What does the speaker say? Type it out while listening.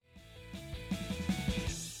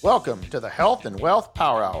Welcome to the Health and Wealth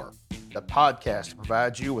Power Hour, the podcast that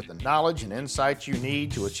provides you with the knowledge and insights you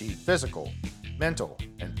need to achieve physical, mental,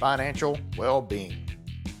 and financial well-being.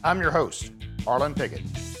 I'm your host, Harlan Pickett,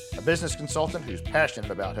 a business consultant who's passionate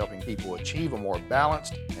about helping people achieve a more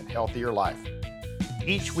balanced and healthier life.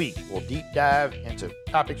 Each week, we'll deep dive into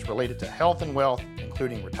topics related to health and wealth,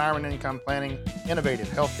 including retirement income planning, innovative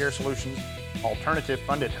healthcare solutions, alternative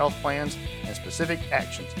funded health plans, and specific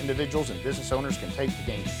actions individuals and business owners can take to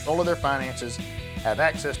gain control of their finances, have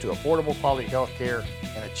access to affordable quality health care,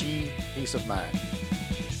 and achieve peace of mind.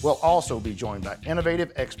 We'll also be joined by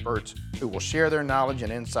innovative experts who will share their knowledge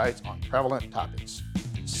and insights on prevalent topics.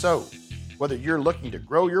 So, whether you're looking to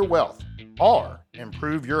grow your wealth or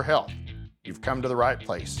improve your health, you've come to the right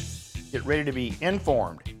place. Get ready to be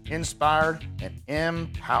informed, inspired, and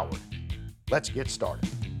empowered. Let's get started.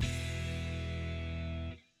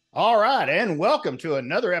 All right, and welcome to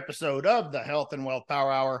another episode of the Health and Wealth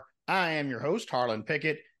Power Hour. I am your host, Harlan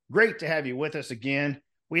Pickett. Great to have you with us again.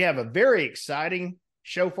 We have a very exciting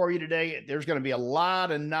show for you today. There's going to be a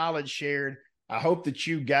lot of knowledge shared. I hope that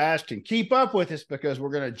you guys can keep up with us because we're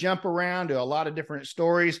going to jump around to a lot of different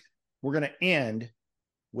stories. We're going to end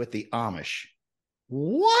with the Amish.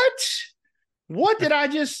 What did I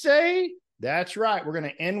just say? That's right. We're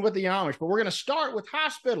going to end with the Amish, but we're going to start with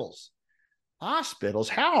hospitals. Hospitals,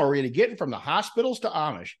 how are we getting from the hospitals to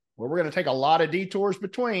Amish? Well, we're going to take a lot of detours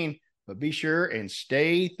between, but be sure and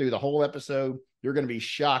stay through the whole episode. You're going to be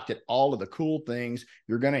shocked at all of the cool things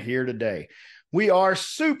you're going to hear today. We are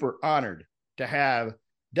super honored to have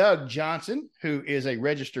Doug Johnson, who is a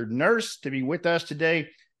registered nurse, to be with us today.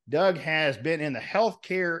 Doug has been in the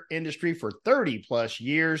healthcare industry for 30 plus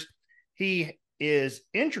years. He is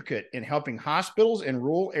intricate in helping hospitals in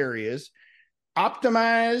rural areas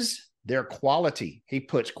optimize their quality. He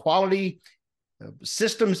puts quality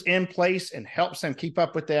systems in place and helps them keep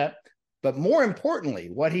up with that. But more importantly,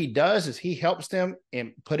 what he does is he helps them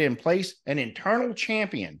put in place an internal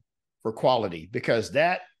champion for quality, because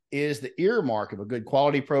that is the earmark of a good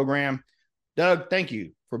quality program. Doug, thank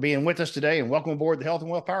you for being with us today, and welcome aboard the Health and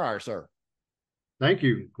Wealth Power Hour, sir. Thank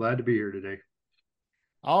you. Glad to be here today.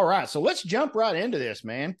 All right, so let's jump right into this,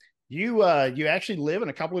 man. You actually live in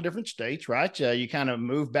a couple of different states, right? You kind of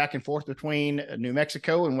move back and forth between New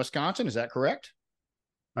Mexico and Wisconsin. Is that correct?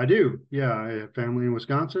 I do. Yeah, I have family in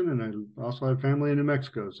Wisconsin, and I also have family in New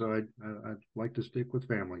Mexico. So I like to stick with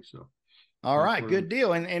family. So, all right, good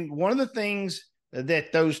deal. And one of the things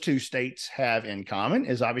that those two states have in common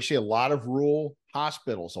is obviously a lot of rural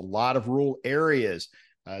hospitals, a lot of rural areas.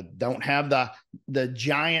 Don't have the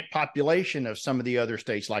giant population of some of the other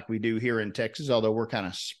states like we do here in Texas, although we're kind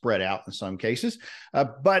of spread out in some cases.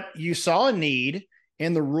 But you saw a need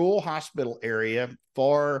in the rural hospital area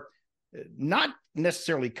for not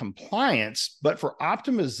necessarily compliance, but for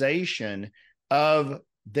optimization of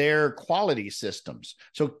their quality systems.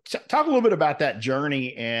 So talk a little bit about that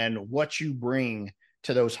journey and what you bring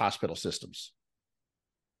to those hospital systems.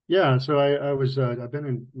 Yeah, so I've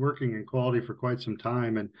been working in quality for quite some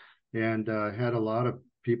time, and had a lot of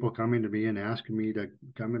people coming to me and asking me to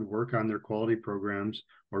come and work on their quality programs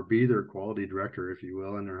or be their quality director, if you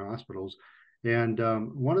will, in their hospitals. And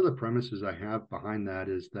one of the premises I have behind that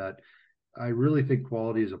is that I really think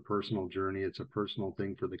quality is a personal journey. It's a personal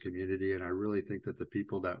thing for the community, and I really think that the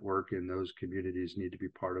people that work in those communities need to be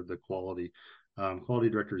part of the quality. Quality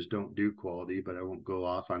directors don't do quality, but I won't go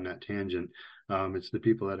off on that tangent. It's the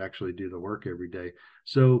people that actually do the work every day.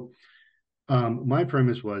 So my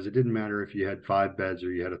premise was it didn't matter if you had 5 beds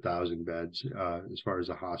or you had 1,000 beds. As far as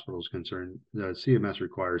the hospital is concerned, the CMS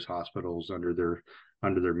requires hospitals under their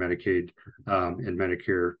Medicaid and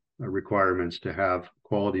Medicare requirements to have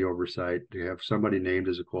quality oversight, to have somebody named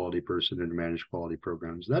as a quality person and to manage quality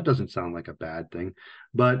programs. That doesn't sound like a bad thing,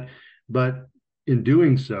 but in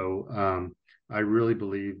doing so, I really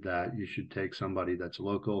believe that you should take somebody that's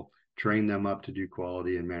local, train them up to do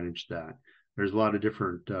quality and manage that. There's a lot of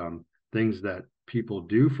different things that people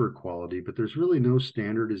do for quality, but there's really no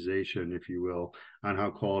standardization, if you will, on how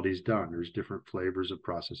quality is done. There's different flavors of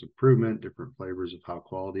process improvement, different flavors of how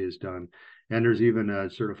quality is done. And there's even a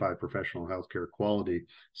certified professional healthcare quality,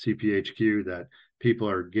 CPHQ, that people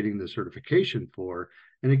are getting the certification for.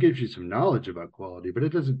 And it gives you some knowledge about quality, but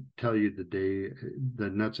it doesn't tell you the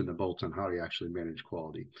nuts and the bolts on how to actually manage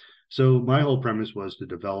quality. So my whole premise was to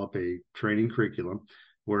develop a training curriculum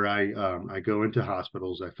where I go into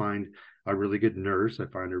hospitals, I find a really good nurse, I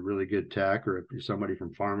find a really good tech, or somebody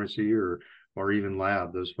from pharmacy or even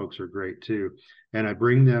lab. Those folks are great too. And I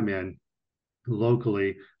bring them in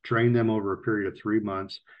locally, train them over a period of 3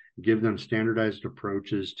 months, give them standardized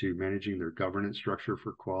approaches to managing their governance structure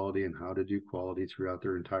for quality and how to do quality throughout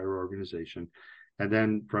their entire organization. And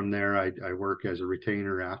then from there, I work as a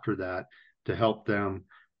retainer after that to help them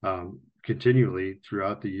continually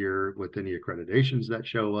throughout the year with any accreditations that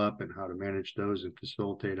show up and how to manage those and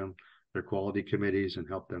facilitate them, their quality committees, and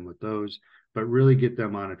help them with those, but really get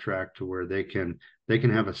them on a track to where they can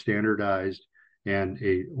have a standardized and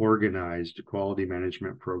a organized quality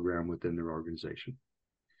management program within their organization.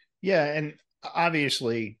 Yeah. And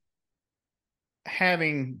obviously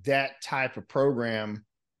having that type of program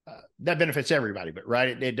that benefits everybody, but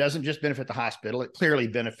right. It doesn't just benefit the hospital. It clearly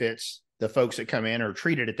benefits the folks that come in or are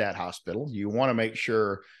treated at that hospital. You want to make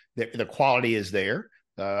sure that the quality is there.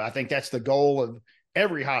 I think that's the goal of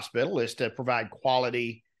every hospital, is to provide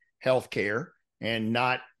quality health care and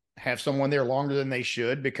not have someone there longer than they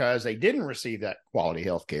should because they didn't receive that quality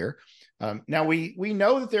health care. Now, we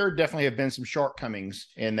know that there definitely have been some shortcomings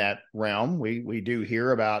in that realm. We do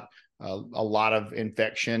hear about a lot of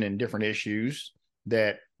infection and different issues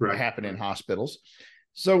that happen in hospitals.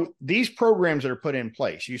 So these programs that are put in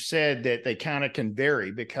place, you said that they kind of can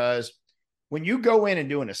vary, because when you go in and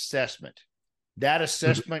do an assessment, that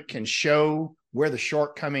assessment can show where the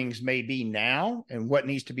shortcomings may be now and what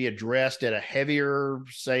needs to be addressed at a heavier,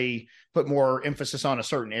 say, put more emphasis on a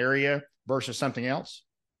certain area versus something else.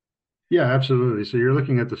 Yeah, absolutely. So you're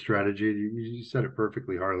looking at the strategy. You said it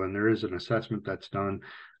perfectly, Harlan. There is an assessment that's done.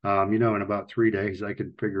 In about 3 days, I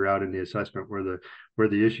can figure out in the assessment where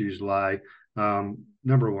the issues lie.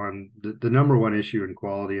 Number one, the number one issue in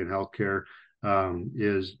quality and healthcare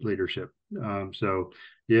is leadership. So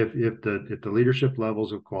if the leadership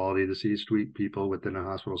levels of quality, the C-suite people within a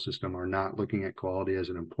hospital system are not looking at quality as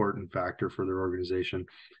an important factor for their organization,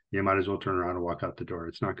 you might as well turn around and walk out the door.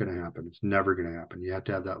 It's not going to happen. It's never going to happen. You have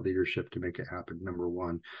to have that leadership to make it happen, number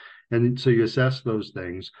one. And so you assess those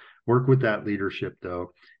things, work with that leadership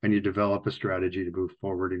though, and you develop a strategy to move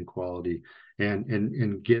forward in quality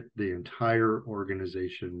and get the entire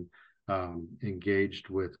organization engaged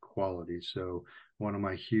with quality. So one of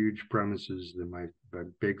my huge premises in my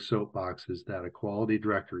big soapbox is that a quality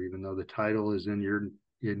director, even though the title is the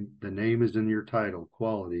name is in your title,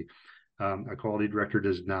 quality, a quality director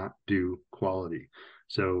does not do quality.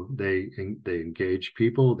 So they engage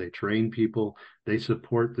people, they train people, they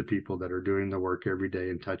support the people that are doing the work every day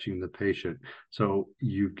and touching the patient. So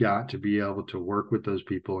you've got to be able to work with those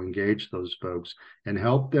people, engage those folks, and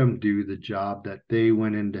help them do the job that they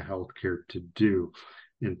went into healthcare to do.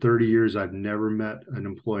 In 30 years, I've never met an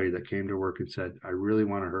employee that came to work and said, I really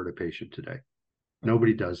want to hurt a patient today.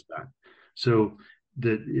 Nobody does that. So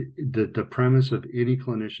the premise of any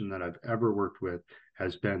clinician that I've ever worked with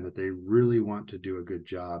has been that they really want to do a good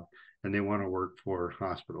job and they want to work for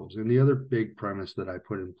hospitals. And the other big premise that I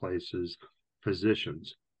put in place is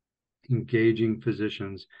physicians, engaging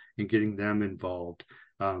physicians and getting them involved.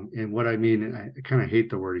 And what I mean, I kind of hate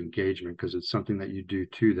the word engagement because it's something that you do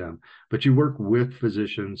to them, but you work with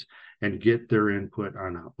physicians and get their input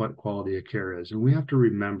on what quality of care is. And we have to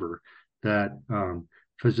remember that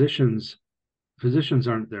physicians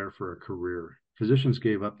aren't there for a career. Physicians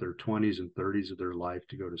gave up their 20s and 30s of their life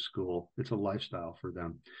to go to school. It's a lifestyle for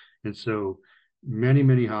them. And so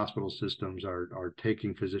many hospital systems are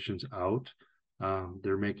taking physicians out.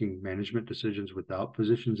 They're making management decisions without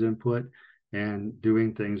physicians' input and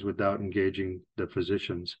doing things without engaging the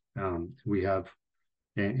physicians. We have,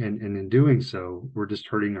 and in doing so, we're just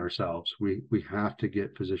hurting ourselves. We have to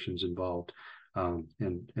get physicians involved.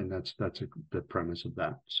 And that's the premise of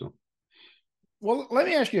that. So. Well, let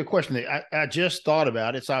me ask you a question that I just thought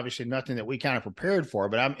about. It's obviously nothing that we kind of prepared for,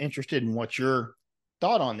 but I'm interested in what your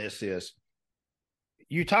thought on this is.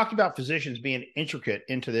 You talked about physicians being intricate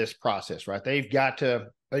into this process, right? They've got to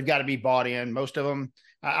be bought in. Most of them,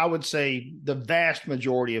 I would say the vast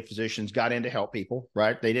majority of physicians got in to help people,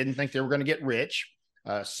 right? They didn't think they were going to get rich.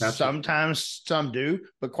 Sometimes some do,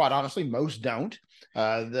 but quite honestly, most don't.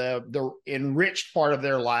 The enriched part of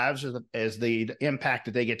their lives is the impact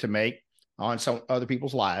that they get to make on some other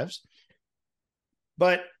people's lives.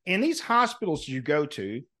 But in these hospitals you go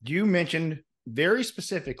to, you mentioned very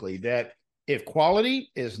specifically that if quality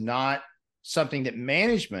is not something that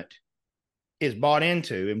management is bought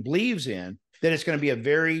into and believes in, then it's going to be a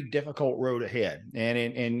very difficult road ahead.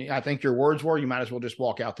 And I think your words were, you might as well just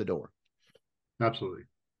walk out the door. Absolutely.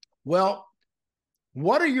 Well,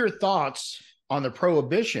 what are your thoughts on the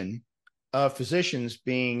prohibition of physicians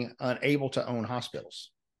being unable to own hospitals?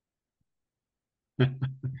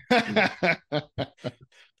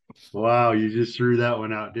 Wow, you just threw that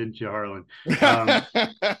one out, didn't you, Harlan?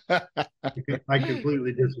 I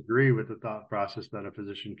completely disagree with the thought process that a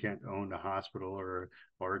physician can't own a hospital or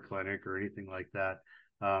a clinic or anything like that.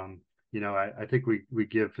 I think we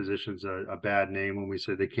give physicians a bad name when we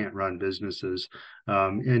say they can't run businesses.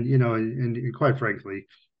 And quite frankly,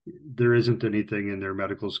 there isn't anything in their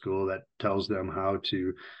medical school that tells them how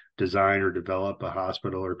to design or develop a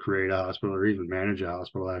hospital or create a hospital or even manage a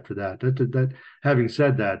hospital after that. Having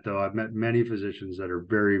said that, though, I've met many physicians that are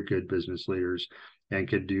very good business leaders and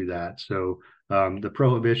can do that. So the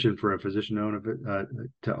prohibition for a physician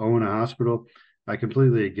to own a hospital, I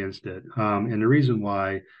completely against it. And the reason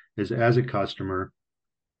why is, as a customer,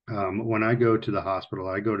 when I go to the hospital,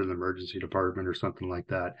 I go to the emergency department or something like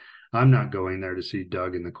that. I'm not going there to see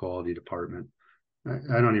Doug in the quality department.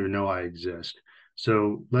 I don't even know I exist.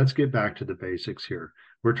 So let's get back to the basics here.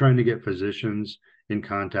 We're trying to get physicians in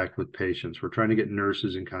contact with patients. We're trying to get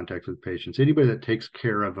nurses in contact with patients. Anybody that takes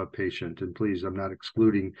care of a patient, and please, I'm not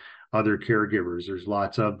excluding other caregivers. There's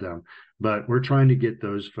lots of them, but we're trying to get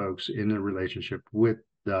those folks in a relationship with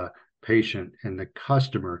the patient and the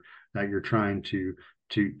customer that you're trying to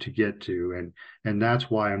get to, and that's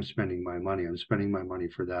why I'm spending my money. I'm spending my money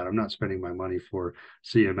for that. I'm not spending my money for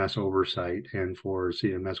CMS oversight and for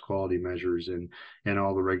CMS quality measures and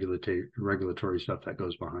all the regulatory stuff that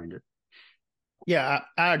goes behind it. Yeah,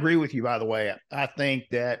 I agree with you, by the way. I think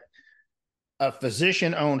that a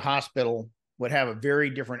physician-owned hospital would have a very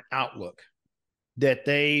different outlook, that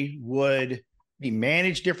they would be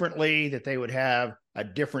managed differently, that they would have a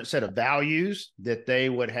different set of values, that they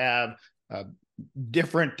would have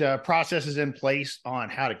different processes in place on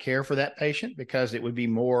how to care for that patient, because it would be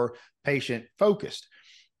more patient focused.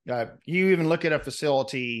 You even look at a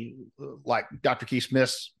facility like Dr. Keith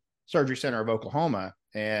Smith's Surgery Center of Oklahoma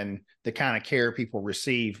and the kind of care people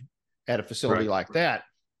receive at a facility like that.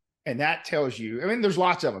 And that tells you, I mean, there's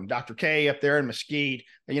lots of them. Dr. K up there in Mesquite,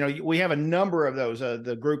 we have a number of those.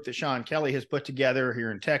 The group that Sean Kelly has put together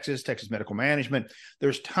here in Texas Medical Management.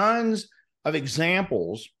 There's tons of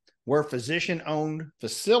examples where physician-owned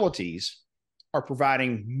facilities are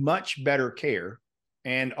providing much better care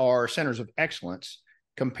and are centers of excellence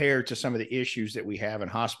compared to some of the issues that we have in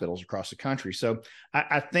hospitals across the country. So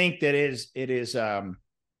I think that it is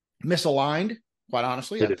misaligned, quite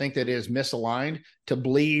honestly. I think that it is misaligned to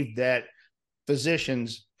believe that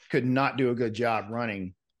physicians could not do a good job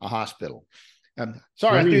running a hospital.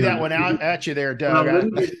 Sorry, I threw that one out at you there, Doug.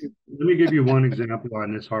 Let me give you one example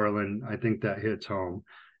on this, Harlan. I think that hits home.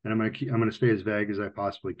 And I'm going to stay as vague as I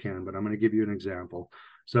possibly can, but I'm going to give you an example.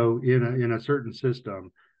 So in a certain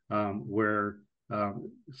system where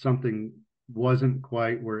something wasn't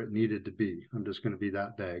quite where it needed to be, I'm just going to be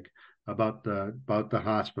that vague about the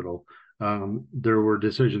hospital. There were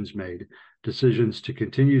decisions made, decisions to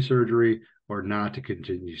continue surgery or not to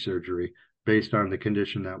continue surgery based on the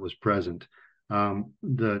condition that was present.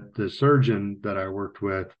 The surgeon that I worked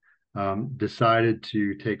with decided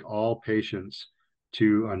to take all patients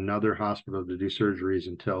to another hospital to do surgeries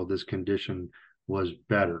until this condition was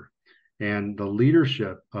better. And the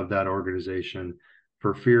leadership of that organization,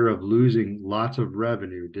 for fear of losing lots of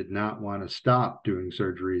revenue, did not want to stop doing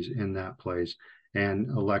surgeries in that place and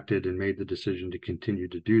elected and made the decision to continue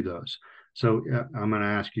to do those. So I'm going to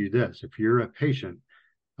ask you this. If you're a patient,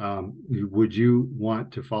 would you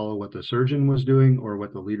want to follow what the surgeon was doing or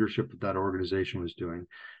what the leadership of that organization was doing?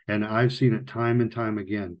 And I've seen it time and time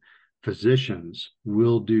again. Physicians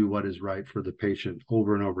will do what is right for the patient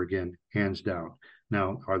over and over again, hands down.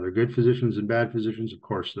 Now, are there good physicians and bad physicians? Of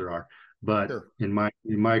course there are. But sure. in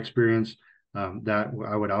my experience, that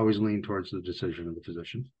I would always lean towards the decision of the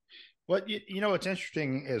physician. Well, it's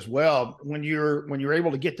interesting as well when you're able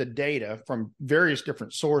to get the data from various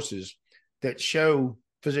different sources that show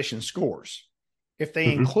physician scores. If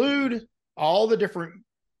they include all the different,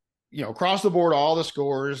 across the board, all the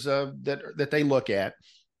scores that they look at,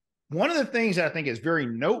 one of the things that I think is very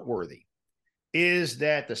noteworthy is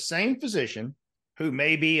that the same physician who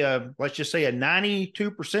may be let's just say a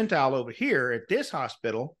 92 percentile over here at this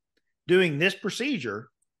hospital doing this procedure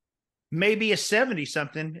may be a 70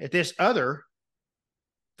 something at this other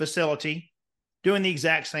facility doing the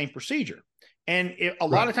exact same procedure. And a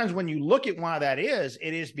lot of times when you look at why that is,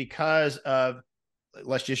 it is because of,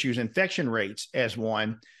 let's just use infection rates as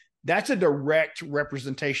one. That's a direct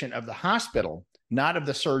representation of the hospital, not of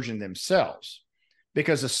the surgeon themselves,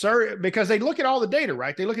 because they look at all the data,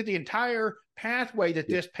 right? They look at the entire pathway that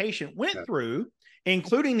this patient went through,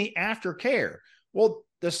 including the aftercare. Well,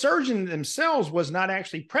 the surgeon themselves was not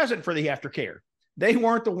actually present for the aftercare. They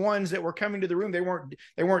weren't the ones that were coming to the room. They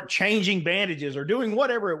weren't changing bandages or doing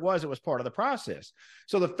whatever it was that was part of the process.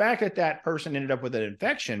 So the fact that that person ended up with an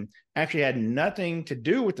infection actually had nothing to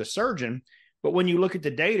do with the surgeon, But when you look at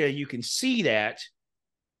the data, you can see that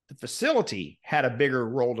the facility had a bigger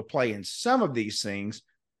role to play in some of these things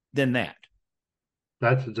than that.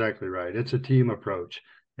 That's exactly right. It's a team approach.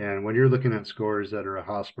 And when you're looking at scores that are a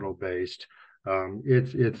hospital based,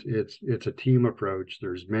 it's a team approach.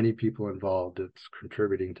 There's many people involved. It's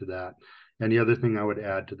contributing to that. And the other thing I would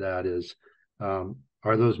add to that is,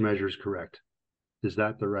 are those measures correct? Is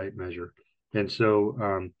that the right measure? And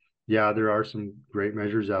so, yeah, there are some great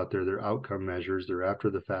measures out there. They're outcome measures. They're after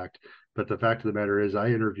the fact. But the fact of the matter is, I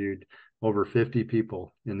interviewed over 50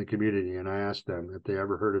 people in the community, and I asked them if they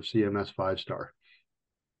ever heard of CMS 5-star.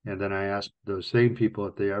 And then I asked those same people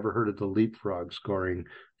if they ever heard of the leapfrog scoring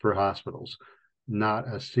for hospitals. Not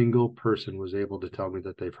a single person was able to tell me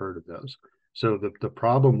that they've heard of those. So the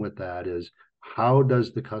problem with that is, how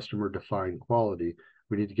does the customer define quality?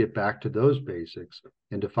 We need to get back to those basics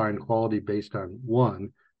and define quality based on, one,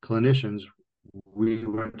 clinicians. We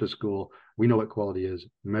went to school, we know what quality is,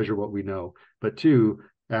 measure what we know. But two,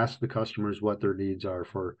 ask the customers what their needs are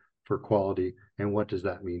for quality and what does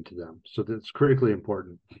that mean to them. So that's critically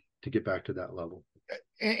important to get back to that level.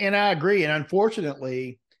 And I agree. And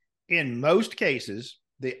unfortunately, in most cases,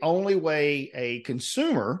 the only way a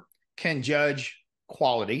consumer can judge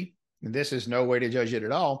quality, and this is no way to judge it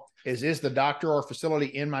at all, is the doctor or facility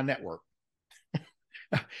in my network?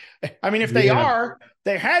 I mean, if they are,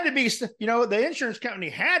 they had to be, the insurance company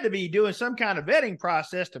had to be doing some kind of vetting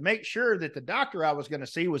process to make sure that the doctor I was going to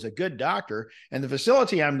see was a good doctor and the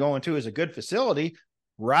facility I'm going to is a good facility.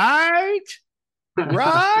 Right?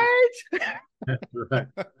 Right? Right.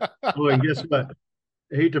 Oh, and guess what?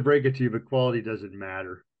 I hate to break it to you, but quality doesn't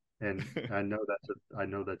matter. And I know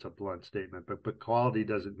that's a blunt statement, but quality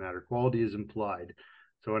doesn't matter. Quality is implied.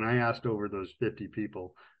 So when I asked over those 50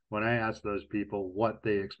 people, when I asked those people what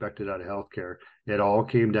they expected out of healthcare, it all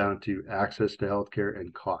came down to access to healthcare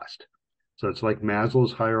and cost. So it's like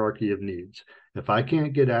Maslow's hierarchy of needs. If I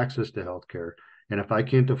can't get access to healthcare, and if I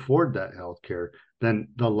can't afford that healthcare, then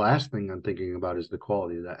the last thing I'm thinking about is the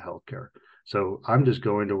quality of that healthcare. So I'm just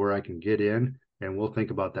going to where I can get in, and we'll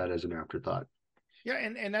think about that as an afterthought. Yeah,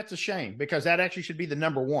 and that's a shame, because that actually should be the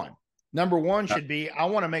number one. Number one should be, I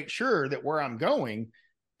want to make sure that where I'm going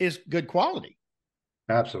is good quality.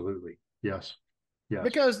 Absolutely. Yes. Yes.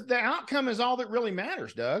 Because the outcome is all that really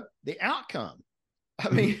matters, Doug. The outcome. I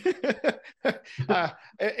mean,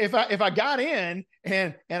 if I got in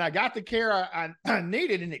and I got the care I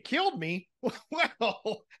needed and it killed me,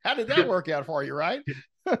 well, how did that work out for you, right?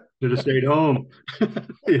 Should have stayed home.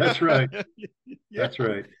 That's right. That's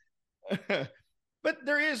right. But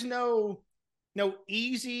there is no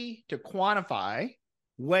easy to quantify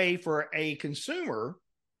way for a consumer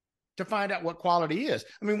to find out what quality is.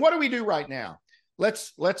 I mean, what do we do right now?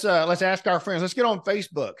 Let's ask our friends. Let's get on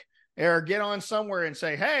Facebook or get on somewhere and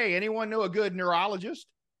say, hey, anyone know a good neurologist?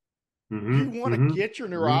 You want to get your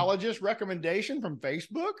neurologist recommendation from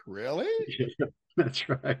Facebook? Really? Yeah, that's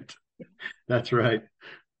right. That's right.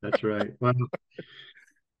 That's right. Well,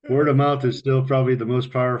 word of mouth is still probably the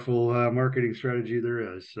most powerful marketing strategy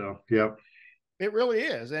there is. So, yep. It really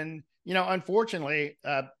is. And, unfortunately,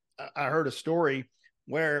 I heard a story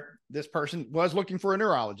where this person was looking for a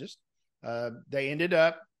neurologist. They ended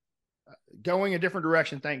up going a different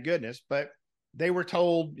direction, thank goodness. But they were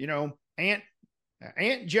told, Aunt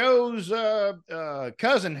Joe's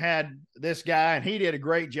cousin had this guy and he did a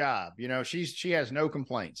great job. She has no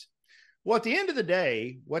complaints. Well, at the end of the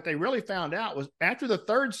day, what they really found out was after the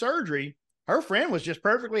third surgery, her friend was just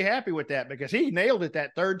perfectly happy with that because he nailed it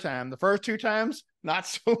that third time. The first two times, not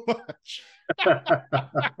so much.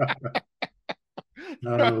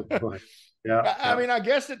 Oh, boy. Yeah. I mean, I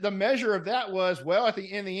guess that the measure of that was, well,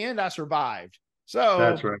 in the end, I survived. So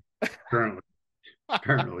that's right.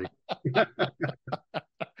 Apparently.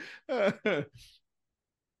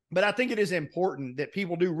 But I think it is important that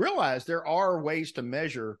people do realize there are ways to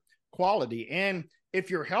measure quality. And if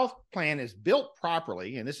your health plan is built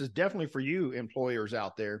properly, and this is definitely for you employers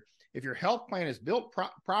out there, if your health plan is built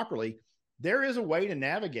properly, there is a way to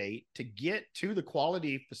navigate to get to the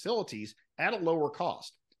quality facilities at a lower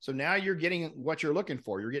cost. So now you're getting what you're looking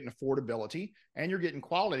for. You're getting affordability and you're getting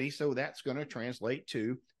quality. So that's going to translate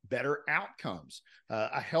to better outcomes,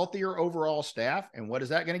 a healthier overall staff. And what is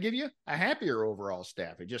that going to give you? A happier overall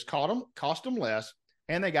staff. It just cost them less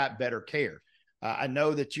and they got better care. I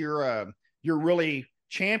know that you're really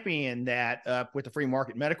championing that up with the Free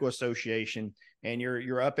Market Medical Association, and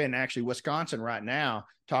you're up in actually Wisconsin right now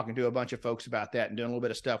talking to a bunch of folks about that and doing a little bit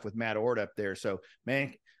of stuff with Matt Ord up there. So,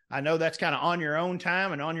 man, I know that's kind of on your own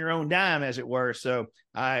time and on your own dime, as it were. So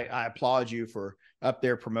I applaud you for up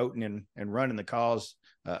there promoting and running the cause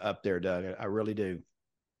up there, Doug. I really do.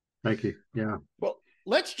 Thank you. Yeah. Well,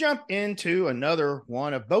 let's jump into another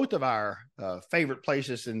one of both of our favorite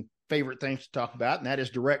places and favorite things to talk about, and that is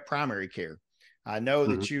direct primary care. I know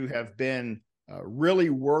that you have been really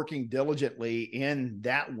working diligently in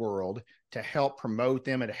that world to help promote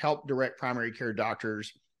them and to help direct primary care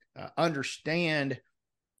doctors understand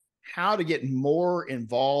how to get more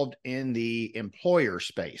involved in the employer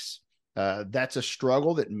space. That's a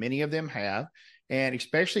struggle that many of them have. And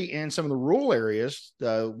especially in some of the rural areas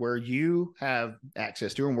where you have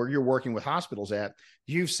access to and where you're working with hospitals at,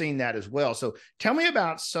 you've seen that as well. So tell me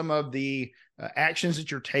about some of the actions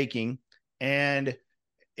that you're taking. And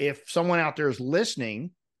if someone out there is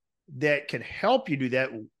listening that could help you do that,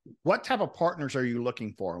 what type of partners are you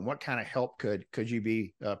looking for? And what kind of help could you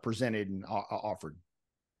be presented and offered?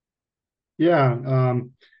 Yeah.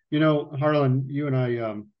 Harlan, you and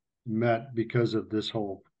I met because of this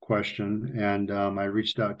whole question, and I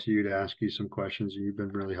reached out to you to ask you some questions, and you've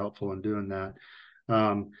been really helpful in doing that.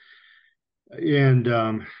 Um, and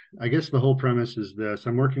I guess the whole premise is this: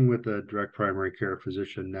 I'm working with a direct primary care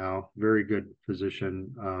physician now, very good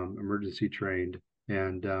physician, emergency trained,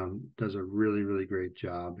 and does a really, really great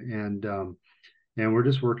job. And we're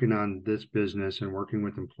just working on this business and working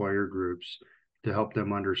with employer groups to help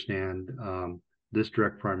them understand this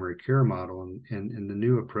direct primary care model and the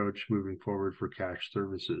new approach moving forward for cash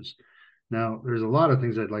services. Now, there's a lot of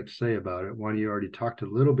things I'd like to say about it. One, you already talked a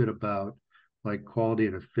little bit about like quality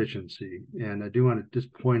and efficiency. And I do want to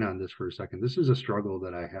just point on this for a second. This is a struggle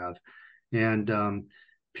that I have. And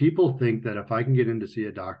people think that if I can get in to see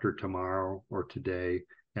a doctor tomorrow or today,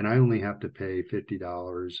 and I only have to pay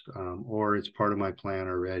 $50, or it's part of my plan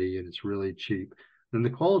already and it's really cheap, then the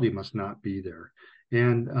quality must not be there.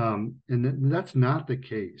 And that's not the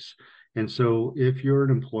case. And so if you're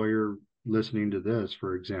an employer listening to this,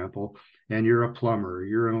 for example, and you're a plumber, or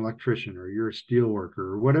you're an electrician, or you're a steel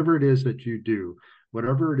worker, or whatever it is that you do,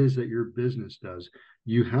 whatever it is that your business does,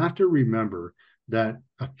 you have to remember that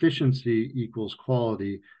efficiency equals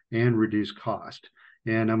quality and reduce cost.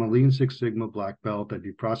 And I'm a Lean Six Sigma black belt. I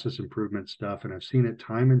do process improvement stuff, and I've seen it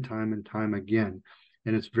time and time and time again.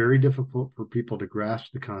 And it's very difficult for people to grasp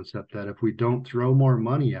the concept that if we don't throw more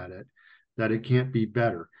money at it, that it can't be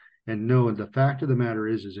better. And no, the fact of the matter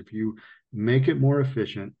is if you make it more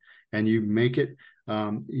efficient and you make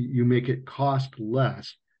it cost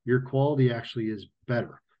less, your quality actually is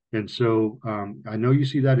better. And so I know you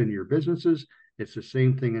see that in your businesses. It's the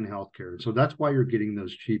same thing in healthcare. So that's why you're getting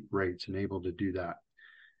those cheap rates and able to do that.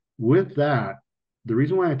 With that, the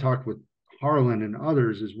reason why I talked with Harlan and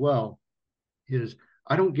others as well is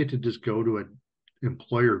I don't get to just go to an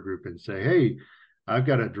employer group and say, hey, I've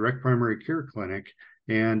got a direct primary care clinic,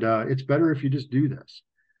 and it's better if you just do this.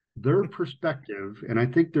 Their perspective, and I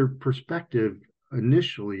think their perspective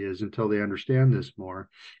initially is, until they understand this more,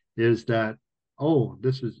 is that, oh,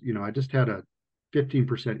 this is, I just had a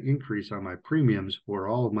 15% increase on my premiums for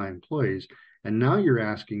all of my employees, and now you're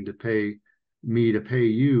asking to pay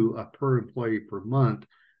you a per employee per month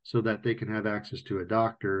so that they can have access to a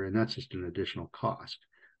doctor, and that's just an additional cost.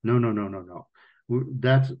 No.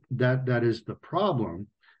 That is the problem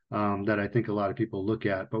that I think a lot of people look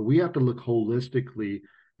at, but we have to look holistically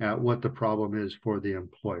at what the problem is for the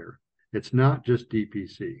employer. It's not just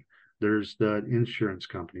DPC. There's the insurance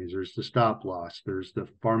companies, there's the stop loss, there's the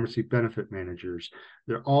pharmacy benefit managers.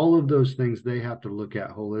 They're all of those things they have to look at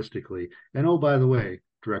holistically. And oh, by the way,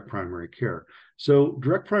 direct primary care. So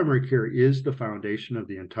direct primary care is the foundation of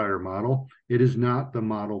the entire model. It is not the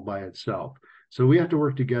model by itself. So we have to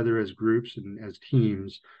work together as groups and as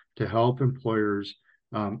teams to help employers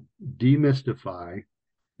demystify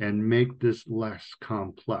and make this less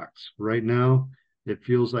complex. Right now, it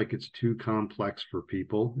feels like it's too complex for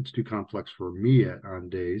people. It's too complex for me on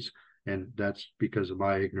days. And that's because of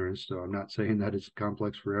my ignorance. So I'm not saying that it's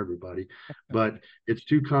complex for everybody, but it's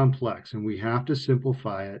too complex. And we have to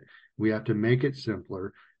simplify it. We have to make it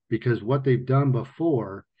simpler, because what they've done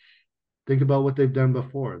before, think about what they've done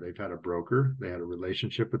before. They've had a broker. They had a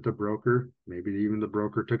relationship with the broker. Maybe even the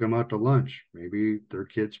broker took them out to lunch. Maybe their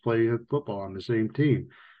kids play football on the same team.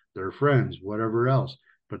 They're friends, whatever else.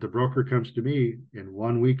 But the broker comes to me in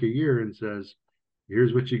 1 week a year and says,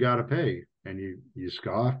 here's what you got to pay. And you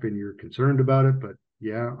scoff and you're concerned about it, but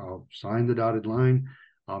yeah, I'll sign the dotted line.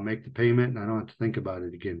 I'll make the payment and I don't have to think about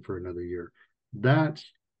it again for another year. That's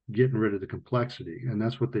getting rid of the complexity. And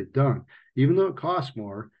that's what they've done. Even though it costs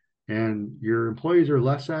more and your employees are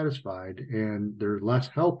less satisfied and they're less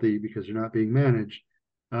healthy because they're not being managed,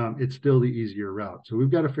 it's still the easier route. So we've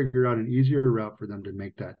got to figure out an easier route for them to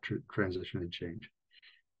make that transition and change.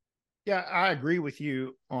 Yeah, I agree with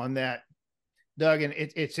you on that. Doug, and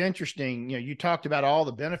it's interesting. You talked about all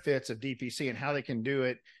the benefits of DPC and how they can do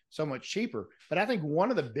it so much cheaper. But I think one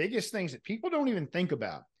of the biggest things that people don't even think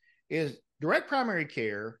about is direct primary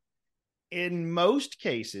care. In most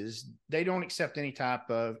cases, they don't accept any type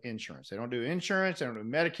of insurance. They don't do insurance. They don't do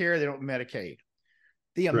Medicare. They don't do Medicaid.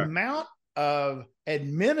 The Correct. amount of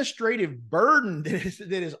administrative burden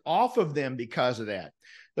that is off of them because of that.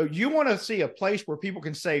 So you want to see a place where people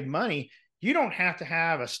can save money. You don't have to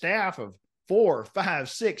have a staff of 4, 5,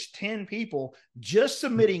 6, 10 people just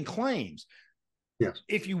submitting claims. Yes.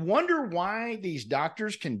 If you wonder why these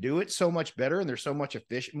doctors can do it so much better and they're so much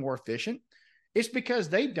more efficient, it's because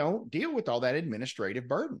they don't deal with all that administrative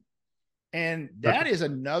burden. And that is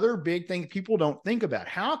another big thing people don't think about.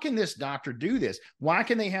 How can this doctor do this? Why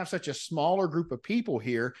can they have such a smaller group of people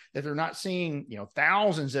here that they're not seeing,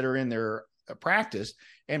 thousands that are in their practice,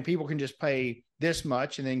 and people can just pay this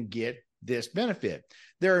much and then get this benefit?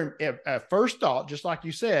 Their first thought, just like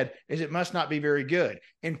you said, is it must not be very good.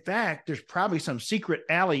 In fact, there's probably some secret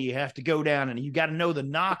alley you have to go down, and you got to know the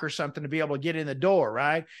knock or something to be able to get in the door,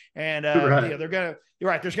 right? And Right. you're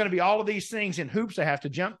right. There's going to be all of these things and hoops they have to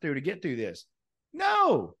jump through to get through this.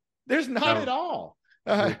 No, there's not at all.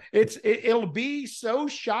 It'll be so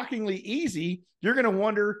shockingly easy. You're going to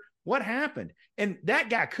wonder what happened. And that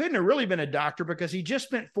guy couldn't have really been a doctor, because he just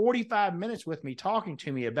spent 45 minutes with me talking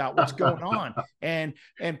to me about what's going on and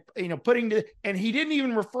and he didn't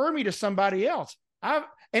even refer me to somebody else. And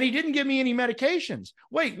he didn't give me any medications.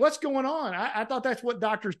 Wait, what's going on? I thought that's what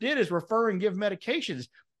doctors did, is refer and give medications.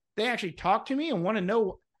 They actually talk to me and want to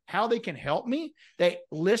know how they can help me. They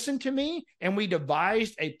listen to me, and we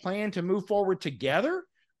devised a plan to move forward together.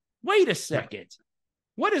 Wait a second.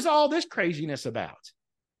 What is all this craziness about?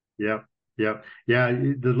 Yep. Yep. Yeah.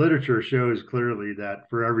 The literature shows clearly that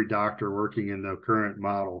for every doctor working in the current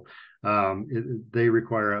model, they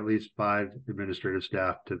require at least 5 administrative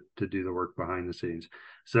staff to do the work behind the scenes.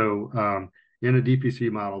 So in a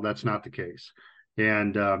DPC model, that's not the case.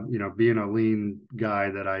 And, being a lean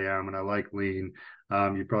guy that I am, and I like lean,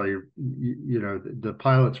 you probably, the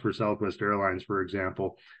pilots for Southwest Airlines, for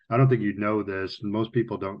example, I don't think you'd know this, and most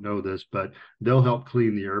people don't know this, but they'll help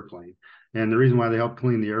clean the airplane. And the reason why they help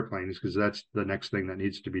clean the airplane is because that's the next thing that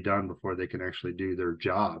needs to be done before they can actually do their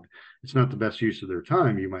job. It's not the best use of their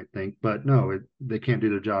time, you might think, but no, they can't do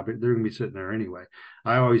their job. They're going to be sitting there anyway.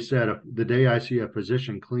 I always said, the day I see a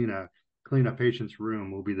physician clean a patient's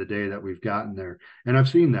room will be the day that we've gotten there. And I've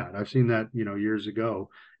seen that, years ago.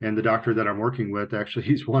 And the doctor that I'm working with, actually,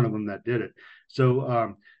 he's one of them that did it.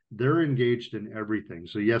 So they're engaged in everything.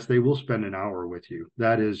 So yes, they will spend an hour with you.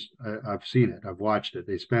 That is, I've seen it. I've watched it.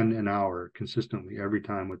 They spend an hour consistently every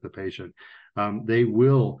time with the patient. They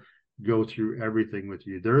will go through everything with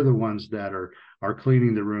you. They're the ones that are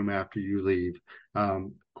cleaning the room after you leave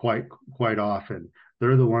quite often.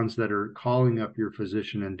 They're the ones that are calling up your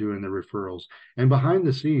physician and doing the referrals. And behind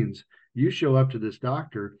the scenes, you show up to this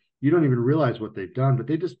doctor, you don't even realize what they've done, but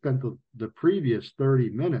they just spent the previous 30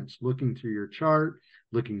 minutes looking through your chart,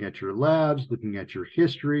 looking at your labs, looking at your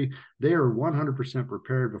history. They are 100%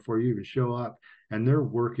 prepared before you even show up, and they're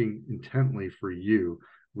working intently for you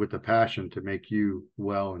with a passion to make you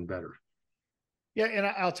well and better. Yeah, and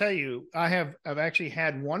I'll tell you, I've actually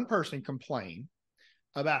had one person complain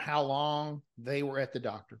about how long they were at the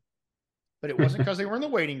doctor, but it wasn't because they were in the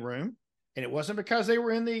waiting room, and it wasn't because they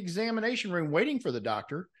were in the examination room waiting for the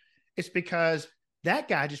doctor. It's because that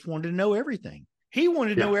guy just wanted to know everything. He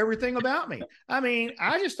wanted to know everything about me. I mean,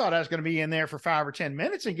 I just thought I was going to be in there for 5 or 10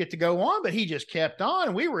 minutes and get to go on, but he just kept on,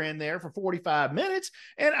 and we were in there for 45 minutes.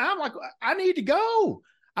 And I'm like, I need to go.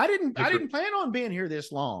 I didn't plan on being here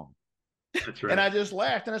this long. That's right. And I just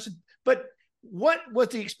laughed, and I said, but what was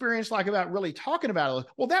the experience like about really talking about it?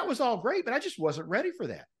 Well, that was all great, but I just wasn't ready for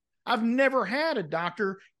that. I've never had a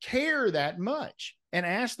doctor care that much and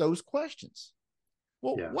ask those questions.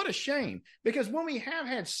 Well, what a shame, because when we have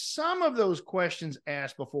had some of those questions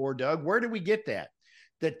asked before, Doug, where did we get that?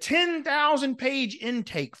 The 10,000 page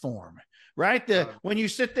intake form, right? When you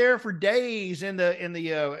sit there for days in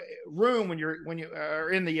the room, when you are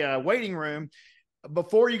in the waiting room,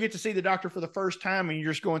 before you get to see the doctor for the first time, and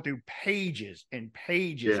you're just going through pages and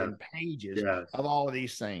pages and pages of all of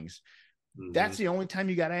these things. Mm-hmm. That's the only time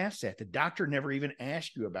you got asked that. The doctor never even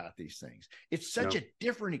asked you about these things. It's such a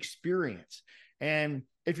different experience. And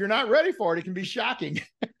if you're not ready for it, it can be shocking.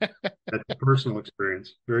 That's a personal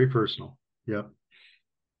experience. Very personal. Yep.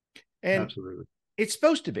 And absolutely. It's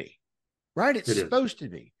supposed to be, right? It's supposed to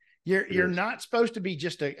be. You're not supposed to be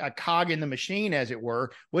just a cog in the machine, as it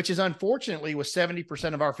were, which is unfortunately with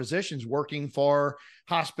 70% of our physicians working for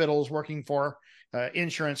hospitals, working for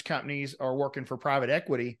insurance companies, or working for private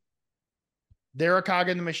equity. they're a cog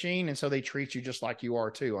in the machine, and so they treat you just like you are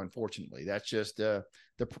too. Unfortunately, that's just the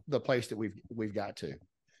place that we've got to.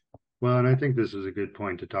 Well, and I think this is a good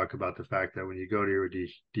point to talk about the fact that when you go to your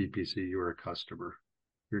DPC, you're a customer,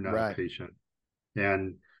 you're not a Right. patient.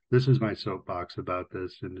 And this is my soapbox about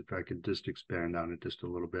this, and if I could just expand on it just a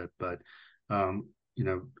little bit, but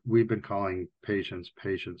we've been calling patients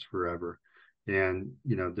forever, and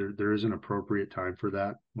there is an appropriate time for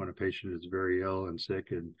that when a patient is very ill and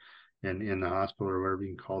sick and in the hospital or wherever.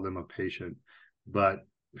 You can call them a patient, but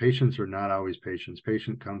patients are not always patients.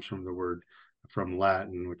 Patient comes from the word from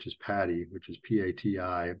Latin, which is pati, which is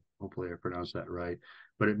P-A-T-I. Hopefully I pronounced that right,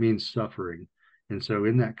 but it means suffering. And so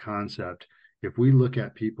in that concept, if we look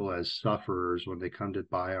at people as sufferers when they come to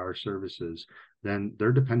buy our services, then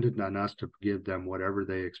they're dependent on us to give them whatever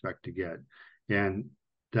they expect to get. And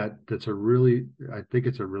I think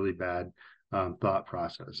it's a really bad thought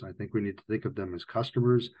process. I think we need to think of them as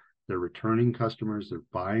customers. They're returning customers. They're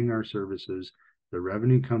buying our services. The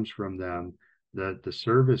revenue comes from them. The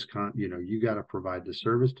service, you got to provide the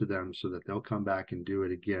service to them so that they'll come back and do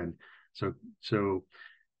it again. So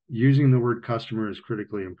using the word customer is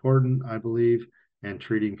critically important, I believe, and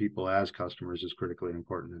treating people as customers is critically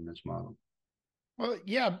important in this model. Well,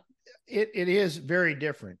 yeah, it is very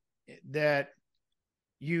different that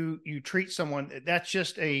you treat someone. That's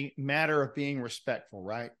just a matter of being respectful,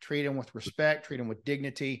 right? Treat them with respect, treat them with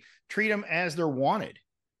dignity, treat them as they're wanted.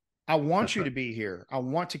 I want That's you right. to be here. I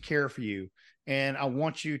want to care for you. And I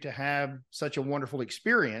want you to have such a wonderful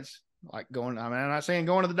experience. Like I'm not saying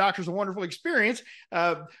going to the doctor is a wonderful experience,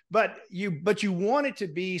 but you want it to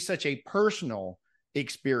be such a personal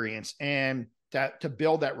experience and to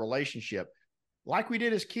build that relationship like we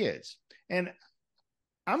did as kids. And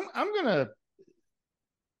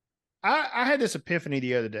I had this epiphany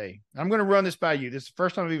the other day. I'm going to run this by you. This is the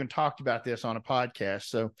first time I've even talked about this on a podcast.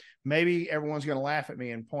 So maybe everyone's going to laugh at me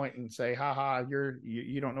and point and say, ha ha,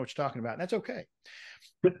 you don't know what you're talking about. And that's okay.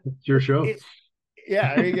 It's your show.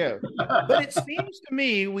 Yeah, there you go. But it seems to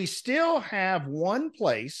me we still have one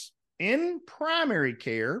place in primary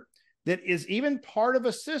care that is even part of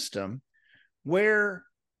a system where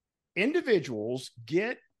individuals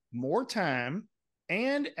get more time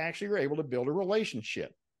and actually are able to build a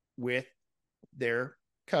relationship with their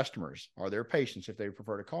customers or their patients, if they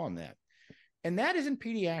prefer to call them that. And that is in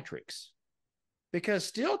pediatrics, because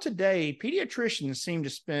still today, pediatricians seem to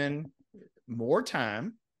spend more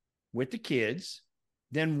time with the kids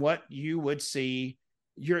than what you would see.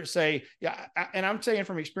 And I'm saying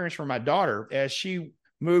from experience from my daughter, as she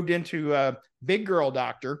moved into a big girl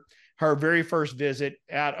doctor, her very first visit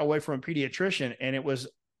out away from a pediatrician, and it was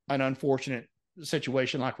an unfortunate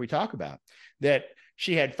situation like we talk about, that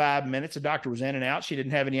she had 5 minutes. The doctor was in and out. She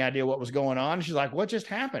didn't have any idea what was going on. She's like, what just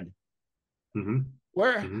happened? Mm-hmm.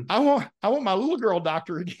 Where mm-hmm. I want my little girl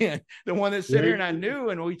doctor again, the one that sat here and I knew,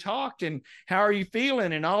 and we talked, and how are you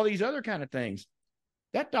feeling, and all these other kind of things.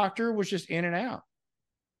 That doctor was just in and out.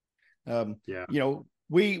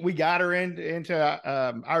 We got her into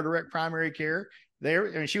our direct primary care there,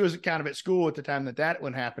 and she was kind of at school at the time that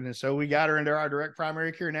would happen, and so we got her into our direct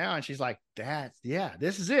primary care now, and she's like,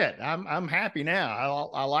 this is it. I'm happy now.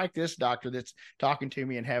 I like this doctor that's talking to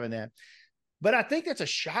me and having that. But I think that's a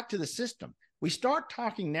shock to the system. We start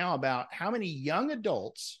talking now about how many young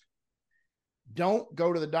adults don't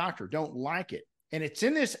go to the doctor, don't like it. And it's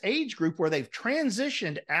in this age group where they've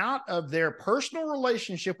transitioned out of their personal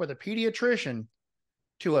relationship with a pediatrician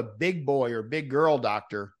to a big boy or big girl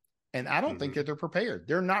doctor. And I don't think that they're prepared.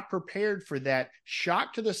 They're not prepared for that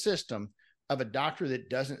shock to the system of a doctor that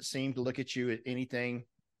doesn't seem to look at you as anything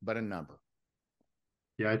but a number.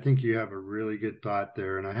 Yeah, I think you have a really good thought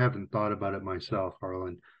there. And I haven't thought about it myself,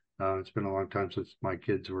 Harlan. It's been a long time since my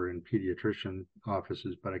kids were in pediatrician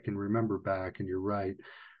offices, but I can remember back, and you're right.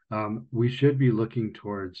 We should be looking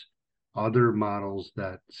towards other models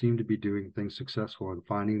that seem to be doing things successful and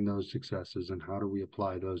finding those successes, and how do we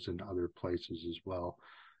apply those in other places as well.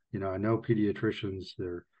 I know pediatricians,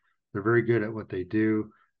 they're very good at what they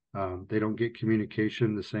do. They don't get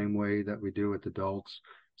communication the same way that we do with adults.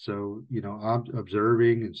 So,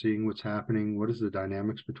 observing and seeing what's happening, what is the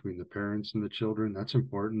dynamics between the parents and the children? That's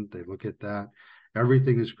important. They look at that.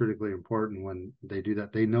 Everything is critically important when they do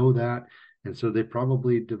that. They know that. And so they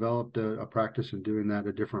probably developed a practice in doing that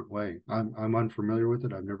a different way. I'm unfamiliar with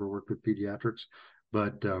it. I've never worked with pediatrics,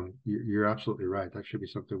 but you're absolutely right. That should be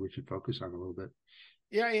something we should focus on a little bit.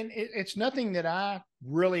 Yeah, and it's nothing that I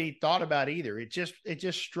really thought about either. It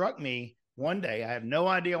just struck me one day. I have no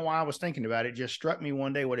idea why I was thinking about it. It just struck me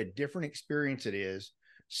one day what a different experience it is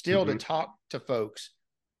still to talk to folks,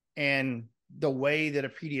 and the way that a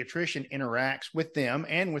pediatrician interacts with them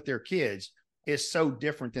and with their kids is so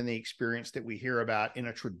different than the experience that we hear about in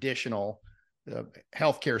a traditional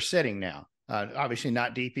healthcare setting now. Obviously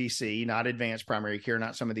not DPC, not advanced primary care,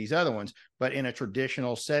 not some of these other ones, but in a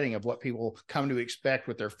traditional setting of what people come to expect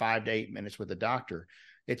with their 5 to 8 minutes with the doctor.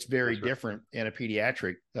 It's very different in a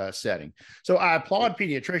pediatric setting. So I applaud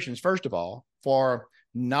pediatricians, first of all, for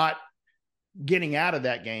not getting out of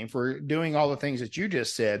that game, for doing all the things that you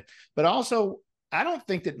just said. But also, I don't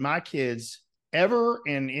think that my kids ever,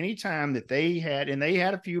 in any time that they had, and they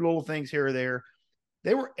had a few little things here or there,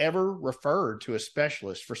 they were ever referred to a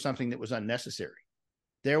specialist for something that was unnecessary.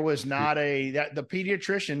 There was not that the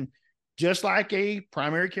pediatrician, just like a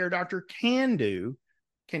primary care doctor can do,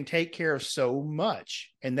 can take care of so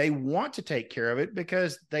much, and they want to take care of it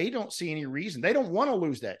because they don't see any reason. They don't want to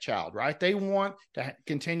lose that child, right? They want to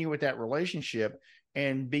continue with that relationship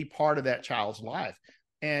and be part of that child's life.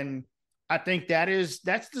 And I think that's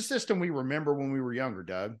the system we remember when we were younger,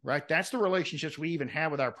 Doug, right? That's the relationships we even have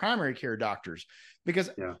with our primary care doctors.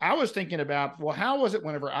 Because I was thinking about, well, how was it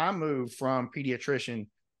whenever I moved from pediatrician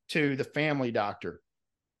to the family doctor?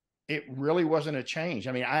 It really wasn't a change.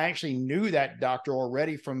 I mean, I actually knew that doctor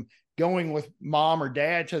already from going with mom or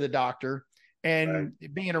dad to the doctor and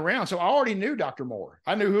being around. So I already knew Dr. Moore.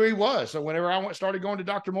 I knew who he was. So whenever I started going to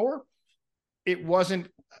Dr. Moore, it wasn't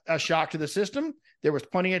a shock to the system. There was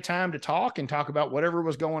plenty of time to talk about whatever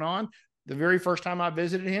was going on. The very first time I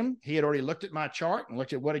visited him, he had already looked at my chart and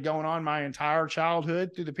looked at what had gone on my entire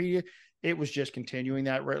childhood through the pediatric. It was just continuing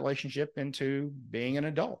that relationship into being an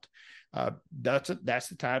adult. That's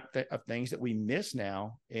the type of things that we miss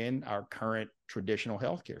now in our current traditional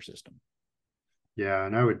healthcare system. Yeah,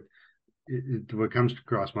 and what comes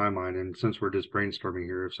across my mind, and since we're just brainstorming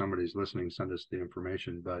here, if somebody's listening, send us the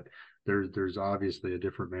information. But there's obviously a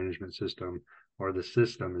different management system, or the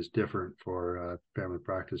system is different for family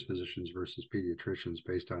practice physicians versus pediatricians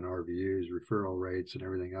based on RVUs, referral rates, and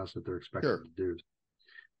everything else that they're expected to do.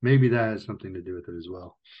 Maybe that has something to do with it as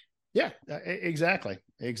well. Yeah, exactly.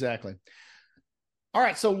 All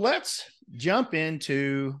right, so let's jump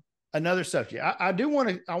into another subject. I want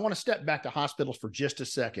to step back to hospitals for just a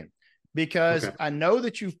second, because I know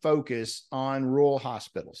that you focus on rural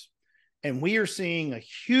hospitals, and we are seeing a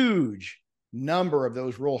huge number of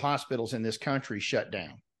those rural hospitals in this country shut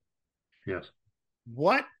down. Yes.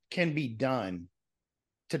 What can be done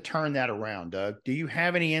to turn that around, Doug? Do you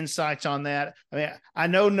have any insights on that? I mean, I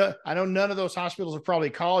know none of those hospitals have probably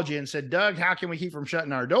called you and said, Doug, how can we keep from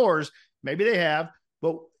shutting our doors? Maybe they have,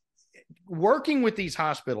 but working with these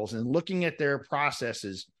hospitals and looking at their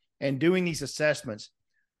processes and doing these assessments,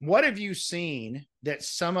 what have you seen that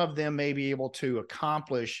some of them may be able to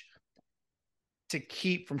accomplish to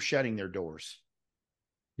keep from shutting their doors?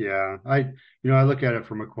 Yeah, I look at it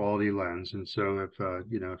from a quality lens. And so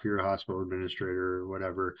if you're a hospital administrator or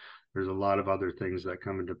whatever, there's a lot of other things that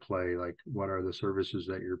come into play, like what are the services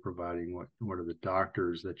that you're providing? What are the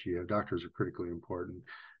doctors that you have? Doctors are critically important.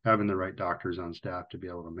 Having the right doctors on staff to be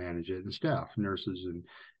able to manage it, and staff, nurses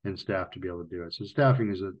and staff to be able to do it. So staffing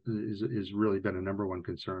is really been a number one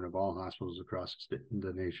concern of all hospitals across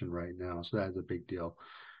the nation right now. So that's a big deal.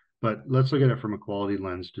 But let's look at it from a quality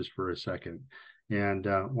lens just for a second. And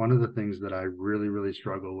one of the things that I really, really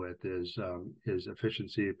struggle with is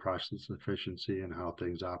efficiency, process efficiency, and how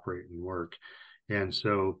things operate and work. And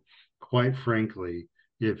so, quite frankly,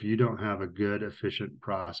 if you don't have a good, efficient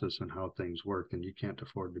process on how things work, then you can't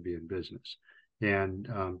afford to be in business. And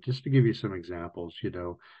just to give you some examples,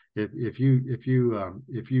 if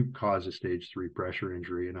you cause a stage 3 pressure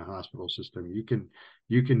injury in a hospital system,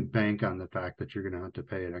 you can bank on the fact that you're going to have to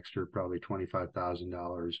pay an extra probably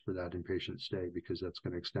 $25,000 for that inpatient stay, because that's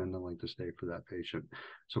going to extend the length of stay for that patient.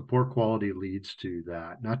 So poor quality leads to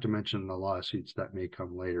that, not to mention the lawsuits that may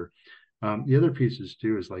come later. The other pieces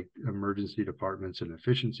too is like emergency departments and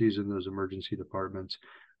efficiencies in those emergency departments.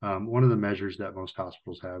 One of the measures that most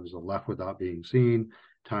hospitals have is a left without being seen,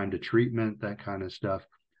 time to treatment, that kind of stuff.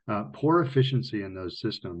 Poor efficiency in those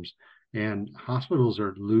systems, and hospitals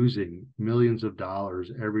are losing millions of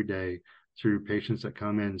dollars every day through patients that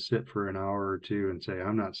come in, sit for an hour or two and say,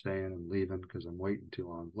 I'm not staying, I'm leaving because I'm waiting too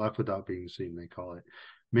long. Left without being seen, they call it.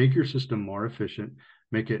 Make your system more efficient,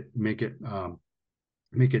 make it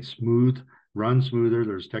smooth, run smoother.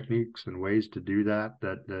 There's techniques and ways to do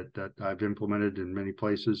that I've implemented in many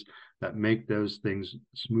places that make those things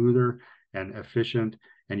smoother and efficient,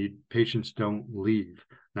 and patients don't leave.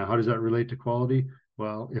 Now, how does that relate to quality?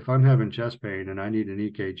 Well, if I'm having chest pain and I need an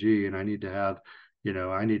EKG and I need to have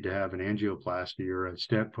an angioplasty or a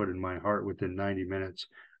stent put in my heart within 90 minutes,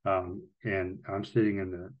 and I'm sitting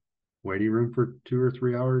in the waiting room for 2 or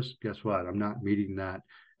 3 hours, guess what? I'm not meeting that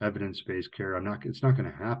evidence-based care, it's not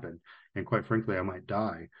going to happen. And quite frankly, I might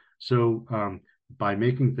die. So by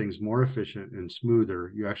making things more efficient and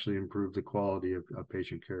smoother, you actually improve the quality of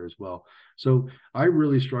patient care as well. So I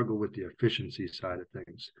really struggle with the efficiency side of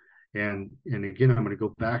things. And again, I'm going to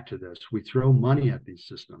go back to this. We throw money at these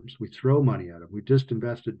systems. We throw money at them. We just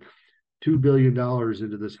invested $2 billion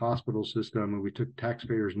into this hospital system, and we took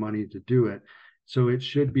taxpayers' money to do it. So it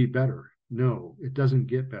should be better. No, it doesn't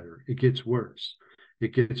get better. It gets worse.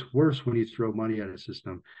 It gets worse when you throw money at a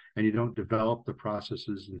system and you don't develop the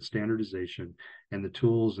processes and standardization and the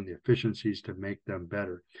tools and the efficiencies to make them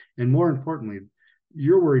better. And more importantly,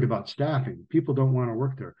 you're worried about staffing. People don't want to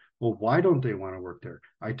work there. Well, why don't they want to work there?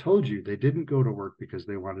 I told you they didn't go to work because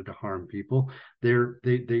they wanted to harm people. They are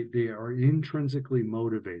intrinsically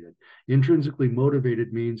motivated. Intrinsically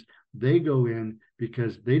motivated means they go in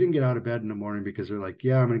because they didn't get out of bed in the morning because they're like,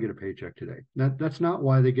 yeah, I'm going to get a paycheck today. That's not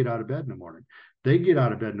why they get out of bed in the morning. They get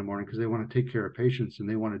out of bed in the morning because they want to take care of patients and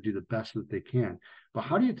they want to do the best that they can. But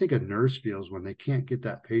how do you think a nurse feels when they can't get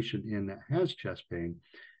that patient in that has chest pain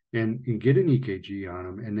and get an EKG on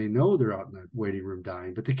them, and they know they're out in the waiting room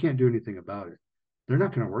dying, but they can't do anything about it? They're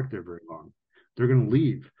not going to work there very long. They're going to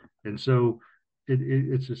leave. And so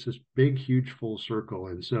it's just this big, huge full circle.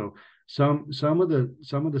 And so some of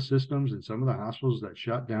the systems and some of the hospitals that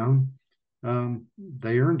shut down,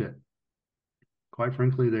 they earned it. Quite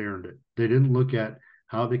frankly, they earned it. They didn't look at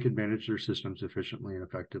how they could manage their systems efficiently and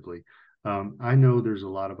effectively. I know there's a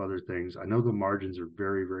lot of other things. I know the margins are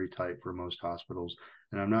very, very tight for most hospitals,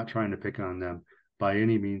 and I'm not trying to pick on them by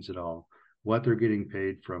any means at all. What they're getting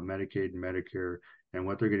paid from Medicaid and Medicare and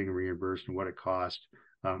what they're getting reimbursed and what it costs,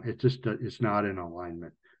 it's not in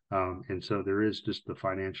alignment. And so there is just the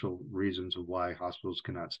financial reasons of why hospitals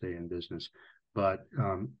cannot stay in business. But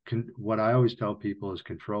what I always tell people is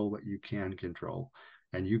control what you can control.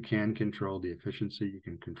 And you can control the efficiency, you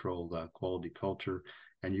can control the quality culture,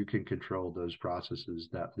 and you can control those processes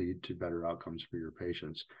that lead to better outcomes for your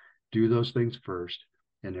patients. Do those things first,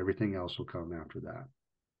 and everything else will come after that.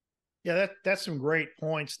 Yeah, that's some great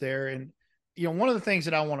points there. And, one of the things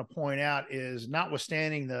that I want to point out is,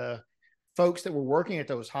 notwithstanding the folks that were working at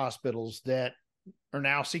those hospitals that are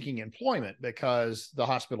now seeking employment because the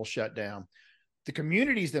hospital shut down, the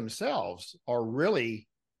communities themselves are really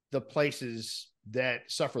the places that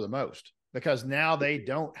suffer the most, because now they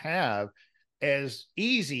don't have as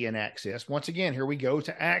easy an access. Once again, here we go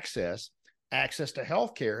to access to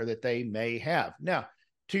healthcare that they may have. Now,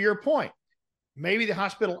 to your point, maybe the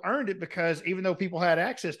hospital earned it because even though people had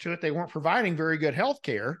access to it, they weren't providing very good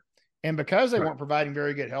healthcare. And because they weren't providing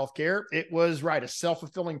very good healthcare, it was a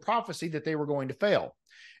self-fulfilling prophecy that they were going to fail.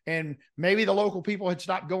 And maybe the local people had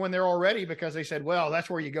stopped going there already because they said, well, that's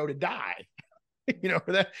where you go to die. You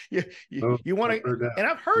want to, and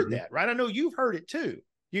I've heard that, right? I know you've heard it too.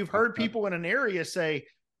 You've heard people in an area say,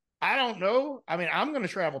 I don't know. I mean, I'm going to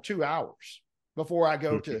travel 2 hours before I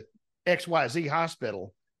go to XYZ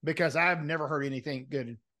hospital because I've never heard anything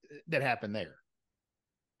good that happened there.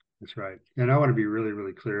 That's right. And I want to be really,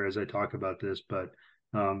 really clear as I talk about this, but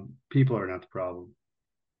people are not the problem.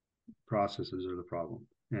 Processes are the problem.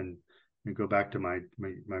 And go back to my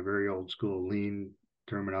very old school lean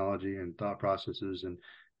terminology and thought processes. And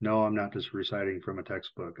no, I'm not just reciting from a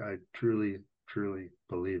textbook. I truly, truly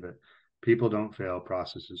believe it. People don't fail,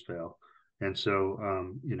 processes fail. And so,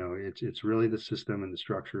 it's really the system and the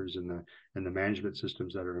structures and the management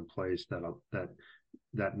systems that are in place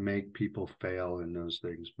that make people fail in those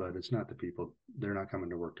things. But it's not the people. They're not coming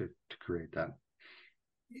to work to create that.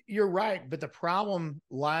 You're right. But the problem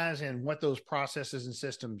lies in what those processes and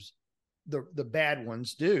systems, the bad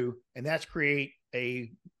ones, do. And that's create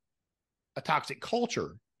a toxic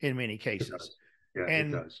culture in many cases. Yeah,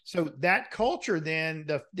 and it does. So that culture, then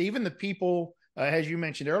even the people, as you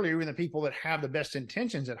mentioned earlier, even the people that have the best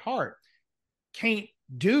intentions at heart can't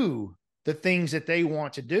do the things that they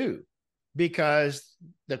want to do because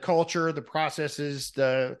the culture, the processes,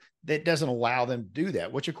 that doesn't allow them to do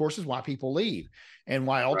that, which of course is why people leave and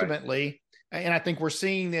why ultimately, and I think we're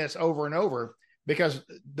seeing this over and over, because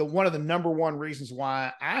one of the number one reasons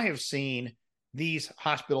why I have seen these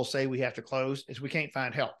hospitals say we have to close is we can't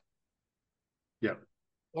find help. Yeah.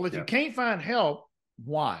 Well, if you can't find help,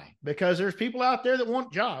 why? Because there's people out there that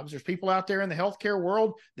want jobs. There's people out there in the healthcare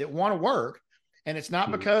world that want to work. And it's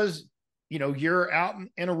not because, you're out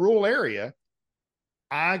in a rural area.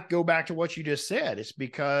 I go back to what you just said. It's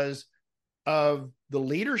because of the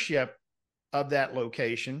leadership of that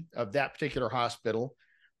location, of that particular hospital,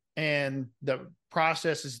 and the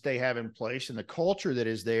processes they have in place and the culture that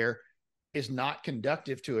is there is not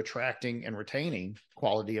conducive to attracting and retaining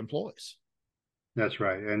quality employees. That's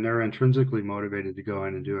right. And they're intrinsically motivated to go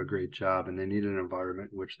in and do a great job, and they need an environment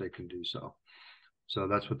in which they can do so. So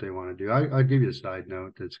that's what they want to do. I'll give you a side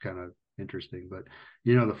note that's kind of interesting, but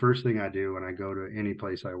the first thing I do when I go to any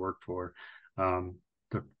place I work for,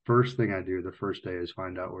 the first thing I do the first day is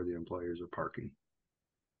find out where the employees are parking.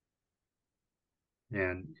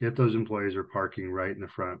 And if those employees are parking right in the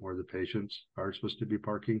front where the patients are supposed to be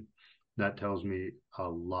parking, that tells me a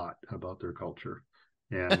lot about their culture.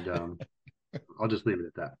 And I'll just leave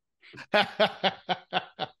it at that.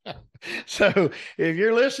 So if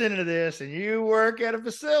you're listening to this and you work at a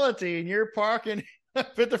facility and you're parking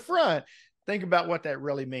up at the front, think about what that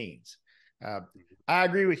really means. I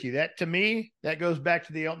agree with you. That, to me, that goes back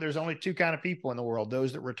to there's only two kind of people in the world: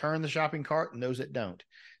 those that return the shopping cart and those that don't.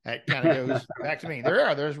 That kind of goes back to me.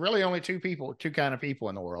 There's really only two kind of people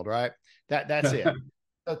in the world, right? That's it.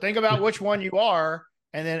 So think about which one you are,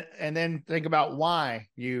 and then think about why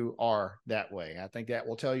you are that way. I think that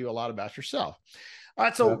will tell you a lot about yourself. All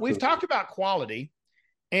right, so Absolutely. we've talked about quality,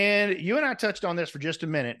 and you and I touched on this for just a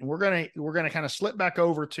minute, and we're gonna kind of slip back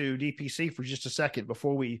over to DPC for just a second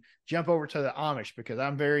before we jump over to the Amish, because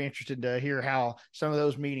I'm very interested to hear how some of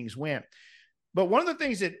those meetings went. But one of the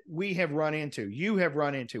things that we have run into, you have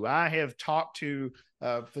run into, I have talked to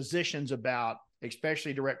physicians about,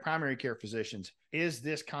 especially direct primary care physicians, is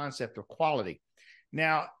this concept of quality.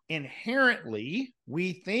 Now, inherently,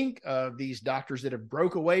 we think of these doctors that have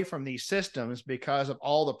broke away from these systems because of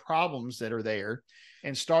all the problems that are there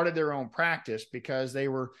and started their own practice because they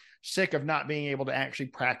were sick of not being able to actually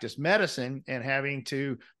practice medicine and having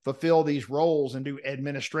to fulfill these roles and do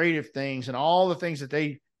administrative things and all the things that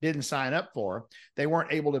they didn't sign up for. They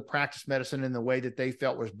weren't able to practice medicine in the way that they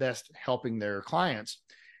felt was best helping their clients,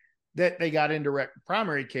 that they got in direct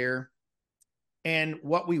primary care. And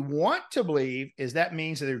what we want to believe is that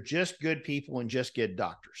means that they're just good people and just good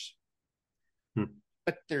doctors.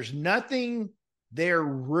 But there's nothing there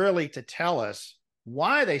really to tell us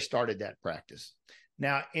why they started that practice.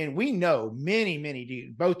 Now, and we know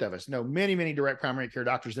both of us know many direct primary care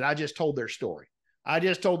doctors that I just told their story. I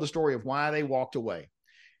just told the story of why they walked away,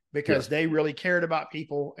 because they really cared about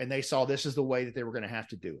people and they saw this is the way that they were going to have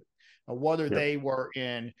to do it. Whether they were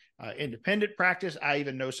in independent practice, I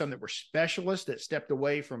even know some that were specialists that stepped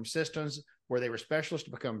away from systems where they were specialists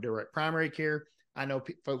to become direct primary care. I know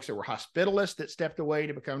folks that were hospitalists that stepped away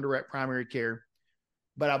to become direct primary care.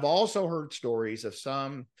 But I've also heard stories of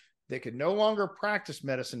some that could no longer practice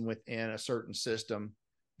medicine within a certain system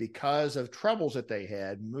because of troubles that they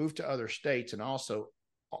had, moved to other states and also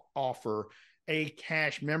offer a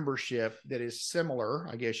cash membership that is similar,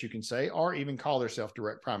 I guess you can say, or even call themselves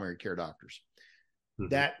direct primary care doctors. Mm-hmm.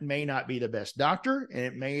 That may not be the best doctor,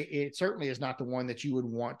 and it certainly is not the one that you would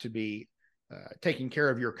want to be taking care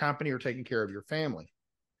of your company or taking care of your family.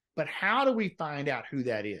 But how do we find out who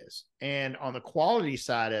that is? And on the quality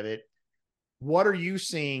side of it, what are you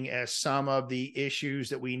seeing as some of the issues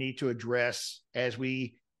that we need to address as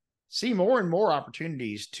we see more and more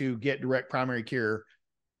opportunities to get direct primary care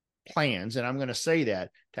plans? And I'm going to say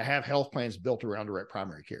that, to have health plans built around direct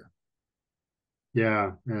primary care.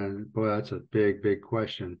 Yeah, and boy, that's a big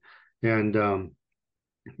question. And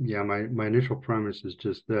my initial premise is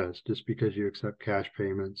just this: just because you accept cash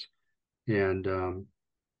payments, and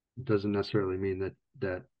doesn't necessarily mean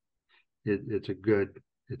that it's a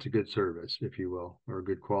good service, if you will, or a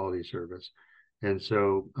good quality service. And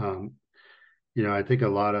so I think a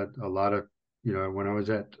lot of when I was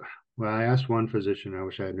I asked one physician, I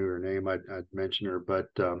wish I knew her name, I'd mention her, but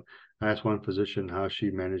I asked one physician how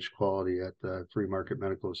she managed quality at the Free Market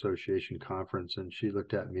Medical Association conference, and she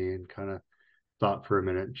looked at me and kind of thought for a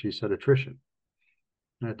minute, and she said attrition.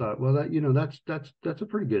 And I thought, well, that's a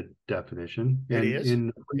pretty good definition. And it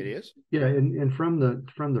is. Yeah, and from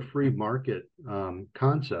the free market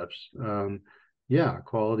concepts,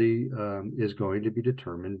 quality is going to be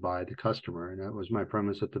determined by the customer, and that was my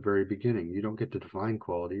premise at the very beginning. You don't get to define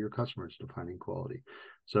quality; your customer is defining quality.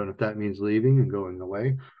 So, if that means leaving and going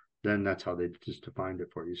away, then that's how they just defined it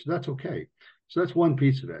for you. So that's okay. So that's one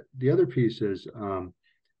piece of it. The other piece is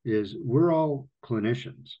we're all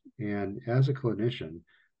clinicians, and as a clinician,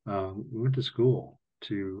 we went to school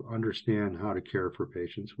to understand how to care for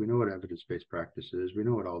patients. We know what evidence-based practice is. We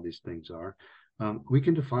know what all these things are. We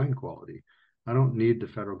can define quality. I don't need the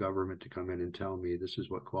federal government to come in and tell me this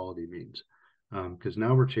is what quality means, because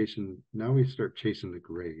now we start chasing the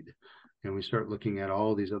grade, and we start looking at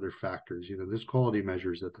all these other factors. There's quality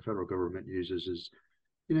measures that the federal government uses is,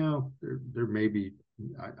 there may be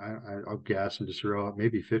I'll guess and just throw out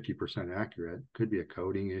maybe 50% accurate. Could be a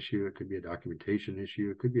coding issue. It could be a documentation issue.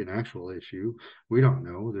 It could be an actual issue. We don't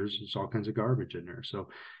know. There's all kinds of garbage in there. So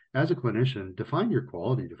as a clinician, define your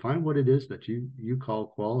quality, define what it is that you call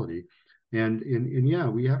quality. And yeah,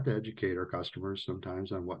 we have to educate our customers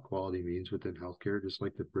sometimes on what quality means within healthcare, just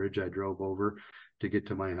like the bridge I drove over to get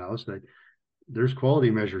to my house. That there's quality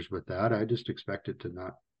measures with that. I just expect it to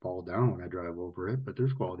not fall down when I drive over it, but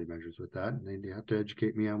there's quality measures with that, and they have to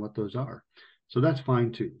educate me on what those are. So that's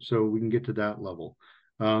fine too. So we can get to that level.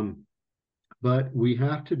 But we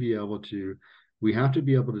have to be able to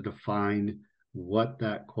define what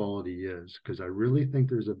that quality is, because I really think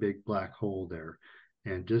there's a big black hole there.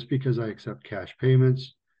 And just because I accept cash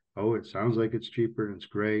payments, oh, it sounds like it's cheaper and it's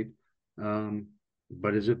great.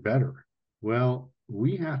 But is it better? Well,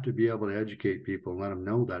 we have to be able to educate people and let them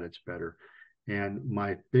know that it's better. And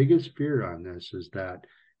my biggest fear on this is that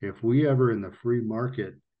if we ever in the free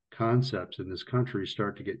market concepts in this country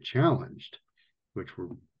start to get challenged, which we're,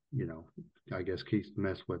 I guess Keith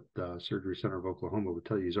Smith with Surgery Center of Oklahoma would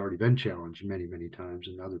tell you he's already been challenged many, many times,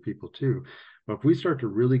 and other people too. But if we start to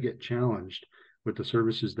really get challenged with the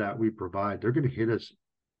services that we provide, they're going to hit us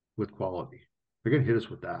with quality. They're going to hit us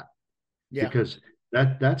with that. Yeah. Because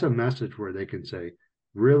that's a message where they can say,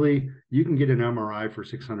 really, you can get an MRI for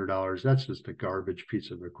 $600. That's just a garbage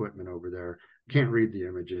piece of equipment over there. Can't read the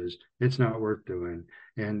images. It's not worth doing.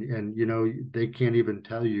 And they can't even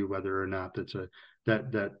tell you whether or not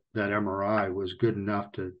that MRI was good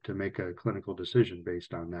enough to make a clinical decision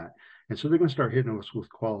based on that. And so they're going to start hitting us with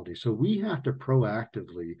quality. So we have to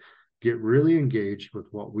proactively get really engaged with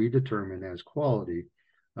what we determine as quality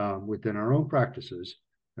within our own practices.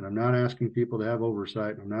 And I'm not asking people to have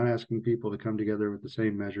oversight. I'm not asking people to come together with the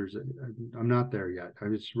same measures. I'm not there yet.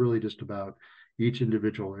 It's really just about each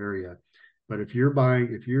individual area. But if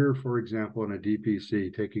you're, for example, in a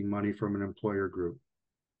DPC, taking money from an employer group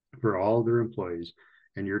for all their employees,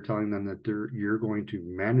 and you're telling them that you're going to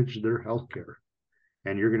manage their healthcare,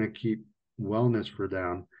 and you're going to keep wellness for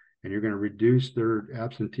them, and you're going to reduce their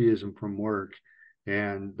absenteeism from work,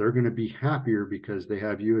 and they're going to be happier because they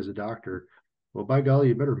have you as a doctor. Well, by golly,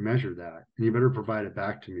 you better measure that, and you better provide it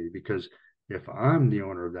back to me, because if I'm the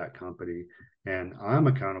owner of that company and I'm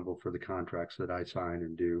accountable for the contracts that I sign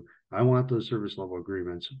and do, I want those service level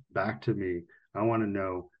agreements back to me. I want to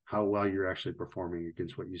know how well you're actually performing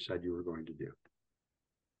against what you said you were going to do.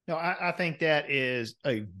 No, I think that is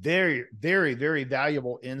a very, very, very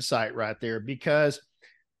valuable insight right there, because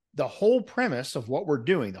the whole premise of what we're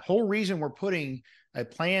doing, the whole reason we're putting a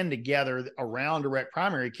plan together around direct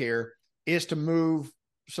primary care is to move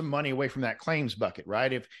some money away from that claims bucket,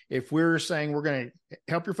 right? If we're saying we're going to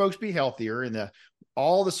help your folks be healthier, and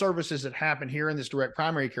all the services that happen here in this direct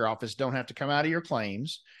primary care office don't have to come out of your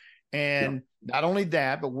claims. And not only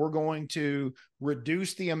that, but we're going to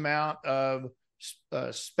reduce the amount of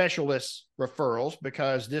specialist referrals,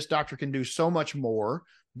 because this doctor can do so much more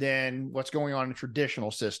than what's going on in the traditional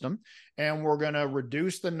system. And we're going to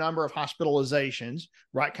reduce the number of hospitalizations,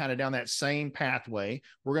 right, kind of down that same pathway.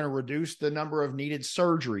 We're going to reduce the number of needed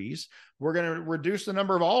surgeries. We're going to reduce the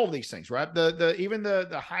number of all of these things, right? Even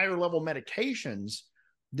the higher level medications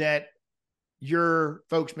that your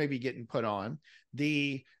folks may be getting put on,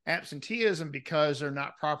 the absenteeism because they're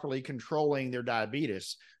not properly controlling their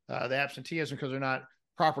diabetes, the absenteeism because they're not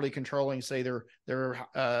properly controlling, say, their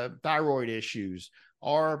thyroid issues,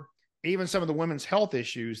 or even some of the women's health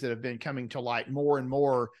issues that have been coming to light more and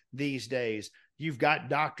more these days. You've got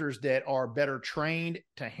doctors that are better trained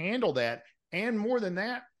to handle that. And more than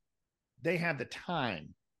that, they have the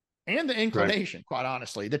time and the inclination, quite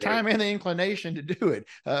honestly, the time and the inclination to do it,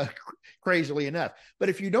 crazily enough. But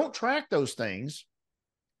if you don't track those things,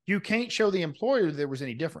 you can't show the employer there was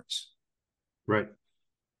any difference. Right.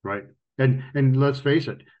 And let's face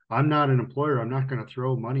it, I'm not an employer. I'm not going to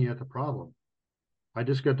throw money at the problem. I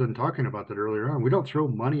just got done talking about that earlier on. We don't throw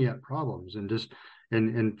money at problems and just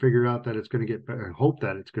and figure out that it's going to get better and hope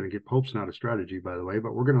that it's going to get. Hope's not a strategy, by the way,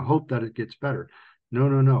 but we're going to hope that it gets better.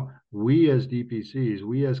 No. We as DPCs,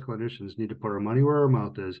 we as clinicians need to put our money where our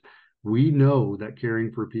mouth is. We know that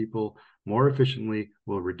caring for people more efficiently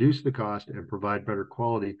will reduce the cost and provide better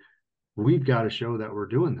quality. We've got to show that we're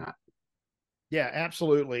doing that. Yeah,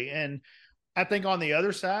 absolutely. And I think on the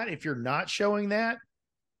other side, if you're not showing that,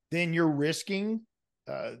 then you're risking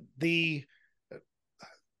the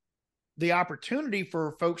opportunity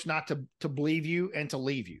for folks not to believe you and to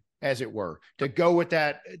leave you, as it were, to go with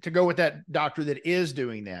that doctor that is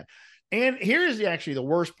doing that. And here is actually the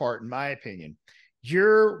worst part, in my opinion.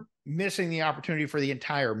 You're missing the opportunity for the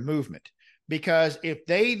entire movement, because if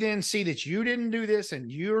they then see that you didn't do this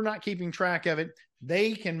and you're not keeping track of it,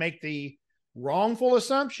 they can make the wrongful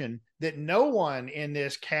assumption that no one in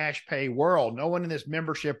this cash pay world, no one in this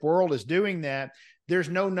membership world is doing that. There's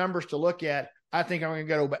no numbers to look at. I think I'm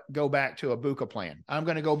going to go back to a BUCA plan. I'm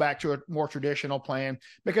going to go back to a more traditional plan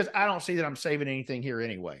because I don't see that I'm saving anything here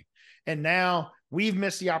anyway. And now we've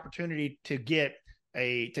missed the opportunity to get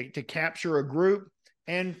to capture a group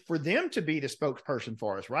and for them to be the spokesperson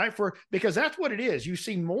for us, right? Because that's what it is. You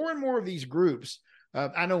see more and more of these groups.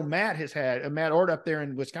 I know Matt Ort up there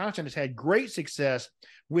in Wisconsin has had great success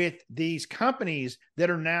with these companies that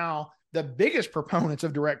are now the biggest proponents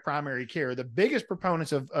of direct primary care, the biggest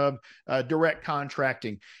proponents of direct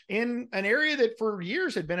contracting in an area that for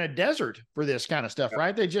years had been a desert for this kind of stuff,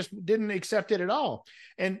 right? They just didn't accept it at all.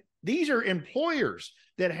 And these are employers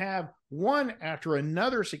that have one after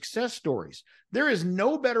another success stories. There is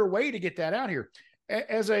no better way to get that out here.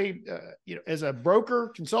 As a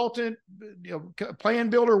broker, consultant, plan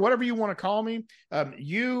builder, whatever you want to call me,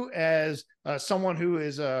 you as someone who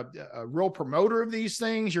is a real promoter of these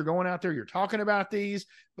things, you're going out there, you're talking about these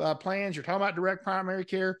plans, you're talking about direct primary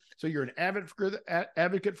care, so you're an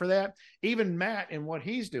advocate for that. Even Matt and what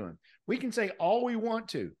he's doing, we can say all we want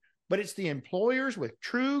to, but it's the employers with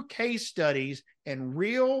true case studies and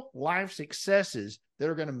real life successes that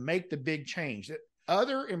are going to make the big change. That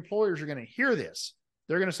other employers are going to hear this.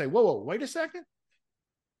 They're going to say, whoa, wait a second.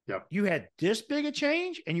 Yep. You had this big a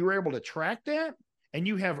change and you were able to track that and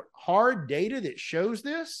you have hard data that shows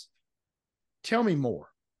this. Tell me more.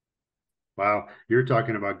 Wow. You're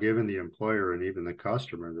talking about giving the employer and even the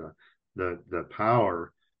customer the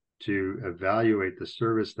power to evaluate the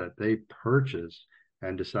service that they purchase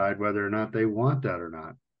and decide whether or not they want that or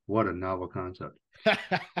not. What a novel concept.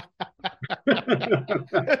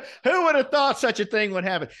 Who would have thought such a thing would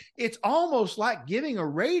happen? It's almost like giving a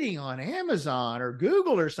rating on Amazon or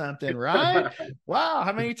Google or something, right? Wow.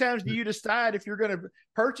 How many times do you decide if you're going to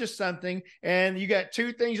purchase something and you got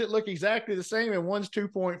two things that look exactly the same and one's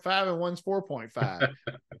 2.5 and one's 4.5,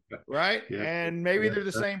 right? Yeah. And maybe they're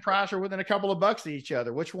the same price or within a couple of bucks of each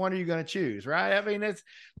other. Which one are you going to choose, right? I mean,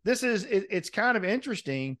 it's kind of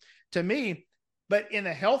interesting to me, but in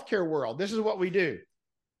the healthcare world, this is what we do.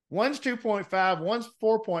 One's 2.5, one's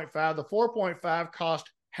 4.5. The 4.5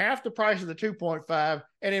 cost half the price of the 2.5,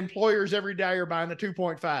 and employers every day are buying the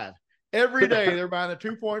 2.5. Every day they're buying the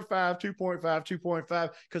 2.5, 2.5, 2.5,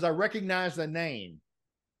 because I recognize the name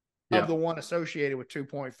of the one associated with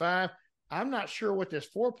 2.5. I'm not sure what this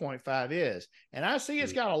 4.5 is. And I see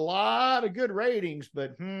it's got a lot of good ratings,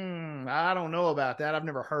 but I don't know about that. I've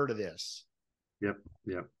never heard of this. Yep.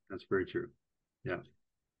 That's very true. Yeah.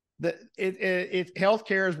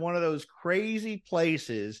 Healthcare is one of those crazy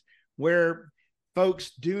places where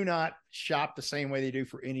folks do not shop the same way they do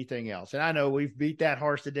for anything else. And I know we've beat that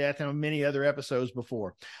horse to death in many other episodes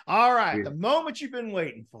before. All right. The moment you've been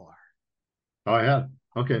waiting for. Oh, I have.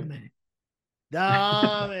 Okay.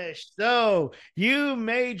 Amish. So you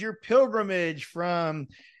made your pilgrimage from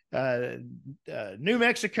New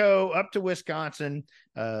Mexico up to Wisconsin,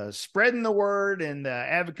 spreading the word and the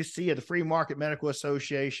advocacy of the Free Market Medical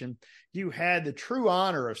Association. You had the true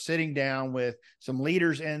honor of sitting down with some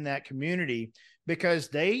leaders in that community because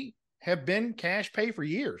they have been cash pay for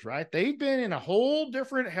years, right? They've been in a whole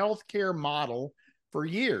different healthcare model for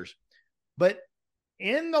years. But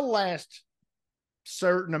in the last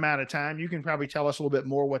certain amount of time, you can probably tell us a little bit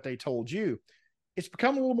more what they told you. It's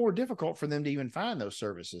become a little more difficult for them to even find those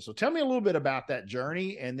services. So tell me a little bit about that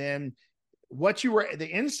journey and then the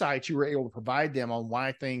insights you were able to provide them on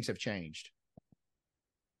why things have changed.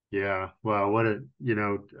 Yeah. Well,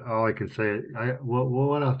 all I can say,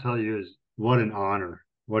 what I'll tell you is what an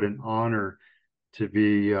honor to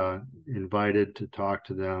be invited to talk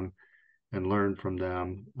to them and learn from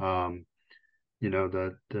them.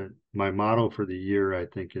 My motto for the year, I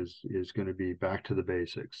think, is going to be back to the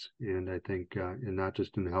basics. And I think, and not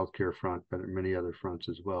just in the healthcare front, but in many other fronts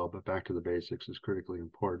as well, but back to the basics is critically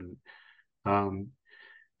important.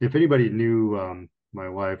 If anybody knew my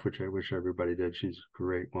wife, which I wish everybody did, she's a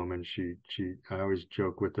great woman. I always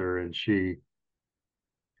joke with her, and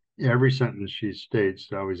every sentence she states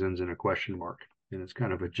always ends in a question mark. And it's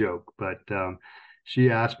kind of a joke, but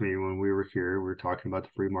she asked me when we were here, we were talking about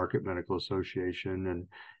the Free Market Medical Association,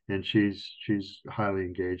 and she's highly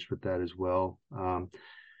engaged with that as well.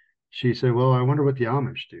 She said, well, I wonder what the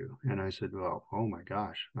Amish do. And I said, well, oh my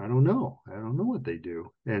gosh, I don't know what they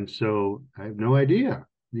do. And so I have no idea,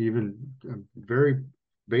 even very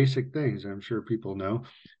basic things I'm sure people know.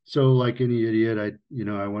 So like any idiot,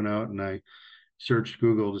 I went out and I searched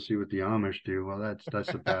Google to see what the Amish do. Well,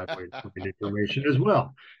 that's a bad way to find information as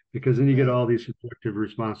well. because then you get Right. all these subjective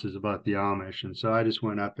responses about the Amish. And so I just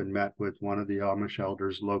went up and met with one of the Amish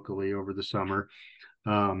elders locally over the summer.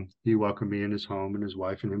 He welcomed me in his home, and his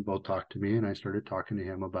wife and him both talked to me, and I started talking to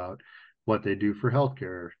him about what they do for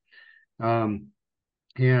healthcare. Um,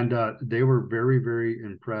 and they were very, very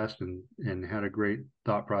impressed, and had a great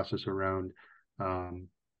thought process around um,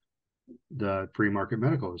 the Free Market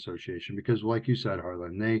Medical Association, because, like you said,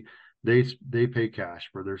 Harlan, they pay cash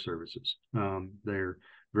for their services. They're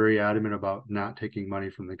very adamant about not taking money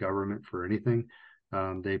from the government for anything.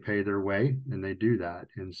 They pay their way, and they do that.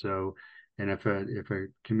 And so, and if a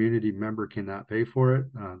community member cannot pay for it,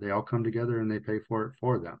 they all come together and they pay for it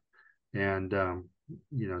for them. And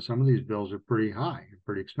some of these bills are pretty high,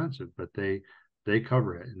 pretty expensive, but they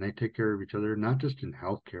cover it, and they take care of each other, not just in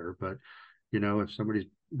healthcare, but if somebody's,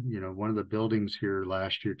 one of the buildings here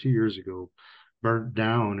last year, 2 years ago, burnt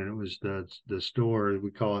down, and it was the store. We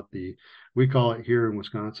call it here in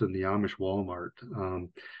Wisconsin the Amish Walmart.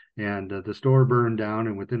 And the store burned down,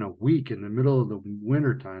 and within a week, in the middle of the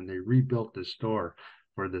wintertime, they rebuilt this store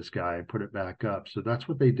for this guy and put it back up. So that's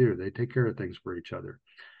what they do. They take care of things for each other.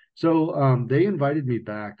 So they invited me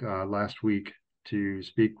back last week to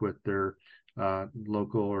speak with their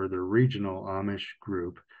local or their regional Amish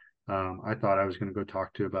group. I thought I was going to go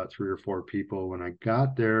talk to about 3 or 4 people. When I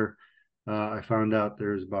got there, I found out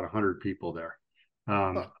there's about 100 people there.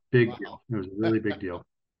 Oh, Big wow. deal. It was a really big deal.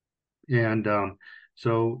 And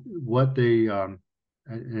so what they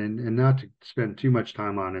and not to spend too much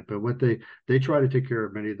time on it, but what they try to take care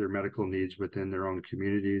of many of their medical needs within their own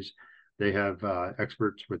communities. They have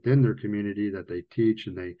experts within their community that they teach,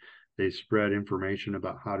 and they spread information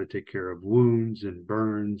about how to take care of wounds and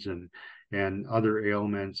burns and other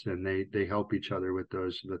ailments, and they help each other with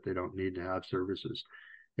those so that they don't need to have services.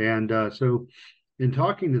 And so in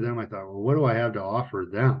talking to them, I thought, well, what do I have to offer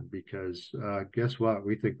them? Because guess what?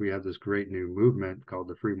 We think we have this great new movement called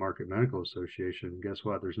the Free Market Medical Association. Guess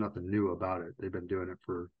what? There's nothing new about it. They've been doing it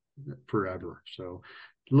for forever. So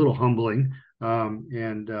a little humbling,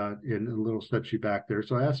 and a little sets you back there.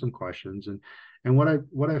 So I asked some questions, and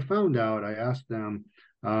what I found out, I asked them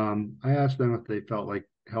if they felt like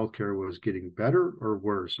healthcare was getting better or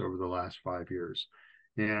worse over the last 5 years.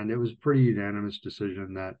 And it was a pretty unanimous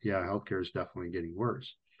decision that, yeah, healthcare is definitely getting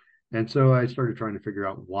worse. And so I started trying to figure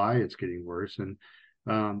out why it's getting worse. And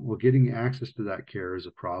well, getting access to that care is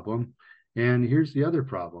a problem. And here's the other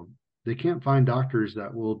problem: they can't find doctors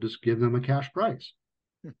that will just give them a cash price.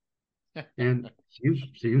 And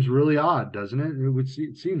seems really odd, doesn't it?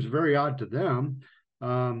 It seems very odd to them.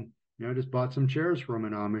 I just bought some chairs from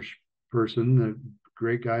an Amish person, a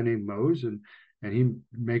great guy named Mose, and he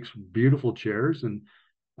makes beautiful chairs. And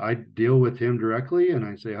I deal with him directly, and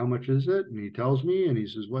I say, how much is it? And he tells me, and he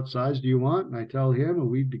says, what size do you want? And I tell him, and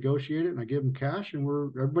we negotiate it, and I give him cash, and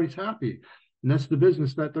everybody's happy. And that's the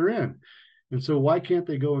business that they're in. And so why can't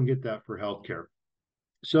they go and get that for healthcare?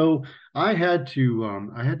 So I had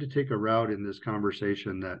to take a route in this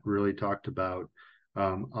conversation that really talked about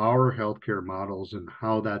our healthcare models and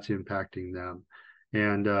how that's impacting them.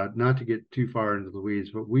 And not to get too far into the weeds,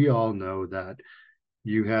 but we all know that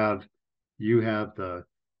you have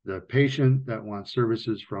the patient that wants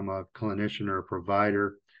services from a clinician or a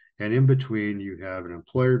provider, and in between you have an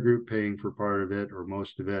employer group paying for part of it or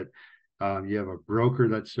most of it. You have a broker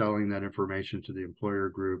that's selling that information to the employer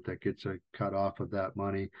group that gets a cut off of that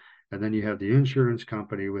money. And then you have the insurance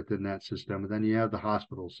company within that system. And then you have the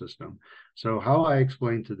hospital system. So how I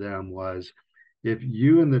explained to them was, if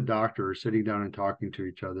you and the doctor are sitting down and talking to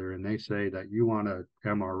each other, and they say that you want an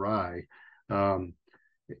MRI,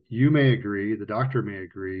 you may agree, the doctor may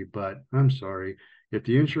agree, but I'm sorry, if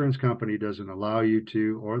the insurance company doesn't allow you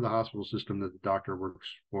to, or the hospital system that the doctor works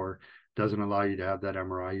for doesn't allow you to have that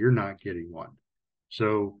MRI, you're not getting one.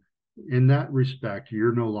 So in that respect,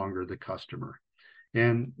 you're no longer the customer.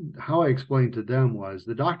 And how I explained to them was,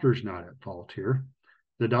 the doctor's not at fault here.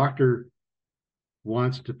 The doctor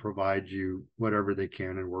wants to provide you whatever they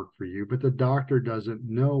can and work for you, but the doctor doesn't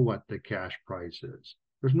know what the cash price is.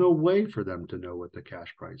 There's no way for them to know what the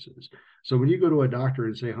cash price is. So when you go to a doctor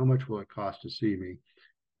and say, how much will it cost to see me?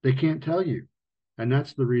 They can't tell you. And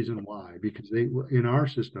that's the reason why, because in our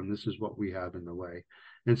system, this is what we have in the way.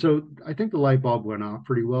 And so I think the light bulb went off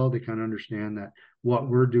pretty well. They kind of understand that what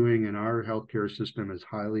we're doing in our healthcare system is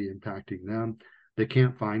highly impacting them. They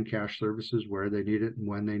can't find cash services where they need it and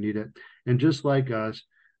when they need it. And just like us,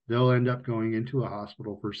 they'll end up going into a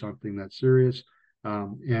hospital for something that's serious.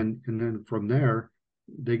 And then from there,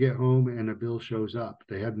 they get home and a bill shows up.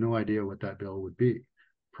 They have no idea what that bill would be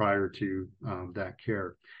prior to that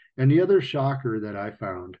care. And the other shocker that I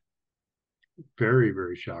found very,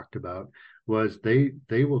 very shocked about was they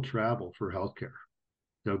will travel for healthcare.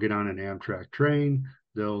 They'll get on an Amtrak train.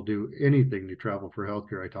 They'll do anything to travel for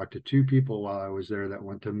healthcare. I talked to 2 people while I was there that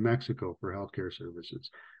went to Mexico for healthcare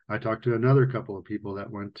services. I talked to another couple of people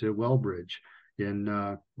that went to Wellbridge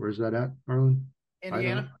in where's that at, Marlon?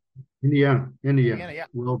 Indiana. Idaho? Indiana. Indiana, yeah.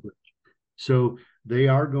 Wellbridge. So they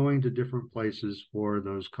are going to different places for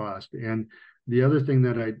those costs. And the other thing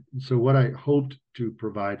so what I hoped to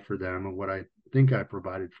provide for them, and what I think I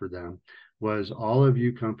provided for them, was all of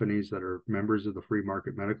you companies that are members of the Free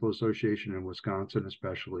Market Medical Association in Wisconsin,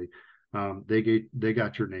 especially, they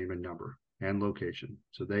got your name and number and location,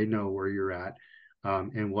 so they know where you're at,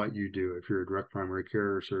 and what you do. If you're a direct primary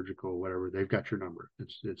care or surgical, whatever, they've got your number.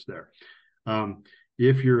 It's there.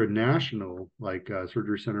 If you're a national, like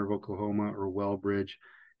Surgery Center of Oklahoma or Wellbridge,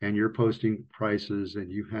 and you're posting prices and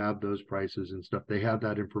you have those prices and stuff, they have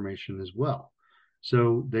that information as well.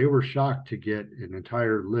 So they were shocked to get an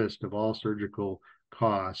entire list of all surgical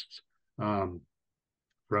costs from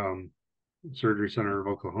Surgery Center of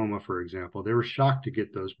Oklahoma, for example. They were shocked to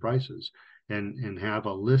get those prices and have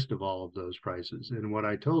a list of all of those prices. And what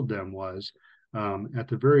I told them was, at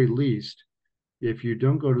the very least, if you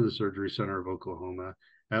don't go to the Surgery Center of Oklahoma,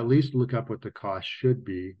 at least look up what the cost should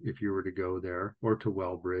be if you were to go there, or to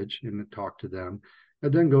Wellbridge and talk to them,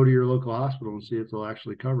 and then go to your local hospital and see if they'll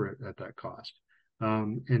actually cover it at that cost.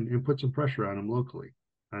 And put some pressure on them locally.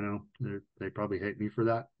 I know they probably hate me for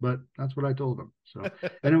that, but that's what I told them. So,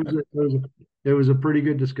 and it was a pretty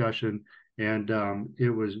good discussion, and it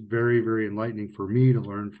was very, very enlightening for me to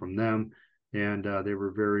learn from them, and they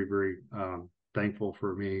were very, very thankful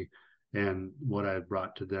for me and what I had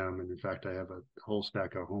brought to them. And in fact, I have a whole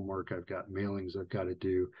stack of homework. I've got mailings I've got to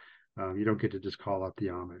do. You don't get to just call up the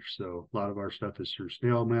Amish, so a lot of our stuff is through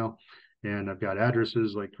snail mail. And I've got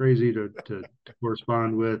addresses like crazy to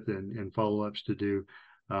correspond with, and follow-ups to do.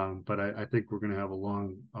 But I think we're going to have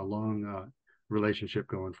a long relationship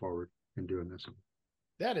going forward in doing this.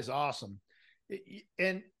 That is awesome.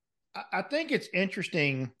 And I think it's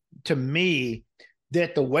interesting to me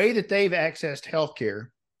that the way that they've accessed healthcare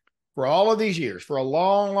for all of these years, for a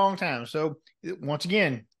long, long time. So once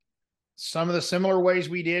again, some of the similar ways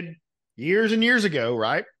we did years and years ago,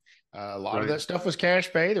 right? A lot of that stuff was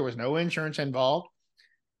cash pay. There was no insurance involved.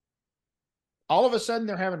 All of a sudden,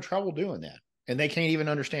 they're having trouble doing that, and they can't even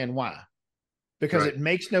understand why. Because it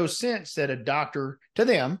makes no sense that a doctor, to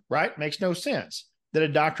them, right, makes no sense that a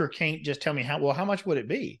doctor can't just tell me how much would it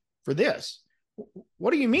be for this?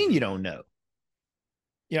 What do you mean you don't know?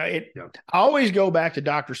 I always go back to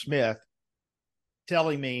Dr. Smith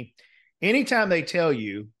telling me, anytime they tell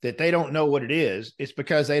you that they don't know what it is, it's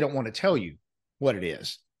because they don't want to tell you what it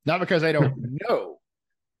is. Not because they don't know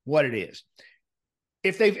what it is.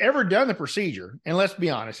 If they've ever done the procedure, and let's be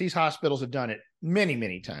honest, these hospitals have done it many,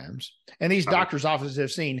 many times, and these doctors' offices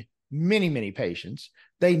have seen many, many patients,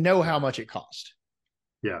 they know how much it costs.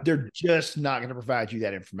 Yeah. They're just not going to provide you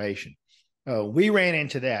that information. We ran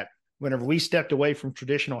into that whenever we stepped away from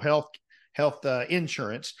traditional health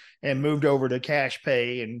insurance and moved over to cash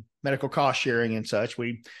pay and medical cost sharing and such.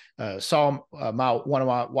 We saw one of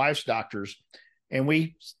my wife's doctors, and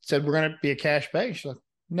we said, we're going to be a cash pay. She's like,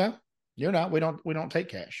 no, you're not. We don't take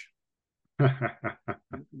cash.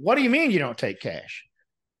 What do you mean you don't take cash?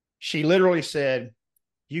 She literally said,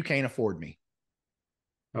 you can't afford me.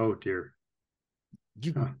 Oh dear.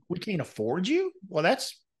 We can't afford you? Well,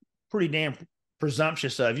 that's pretty damn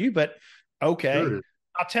presumptuous of you, but okay. Sure.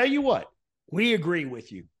 I'll tell you what, we agree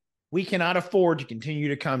with you. We cannot afford to continue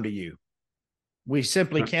to come to you. We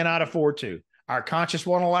simply cannot afford to. Our conscience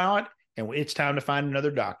won't allow it, and it's time to find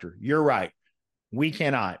another doctor. You're right. We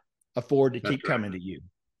cannot afford to keep coming to you.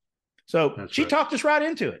 So she talked us right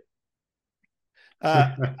into it.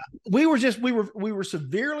 We were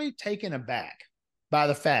severely taken aback by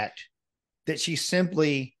the fact that she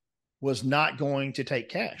simply was not going to take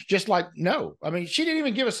cash. Just like, no. I mean, she didn't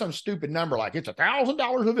even give us some stupid number like it's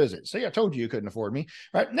 $1,000 a visit. See, I told you couldn't afford me.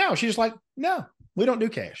 Right? No, she's just like, no, we don't do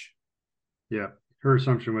cash. Yeah. Her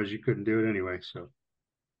assumption was you couldn't do it anyway. So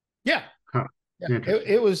yeah. Huh. Yeah.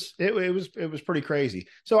 It was pretty crazy.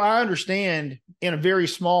 So I understand in a very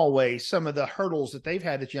small way some of the hurdles that they've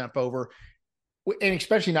had to jump over, and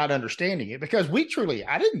especially not understanding it, because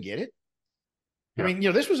I didn't get it. Yeah. I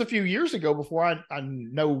mean, this was a few years ago before I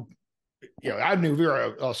know, I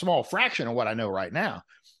knew a small fraction of what I know right now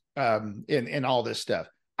in all this stuff.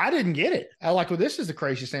 I didn't get it. I like, well, this is the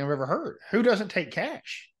craziest thing I've ever heard. Who doesn't take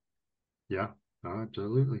cash? Yeah,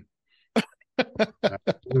 absolutely.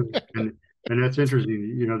 Absolutely. And that's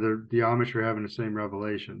interesting. The Amish are having the same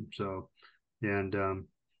revelation. So, and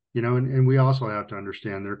we also have to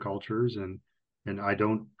understand their cultures, and and I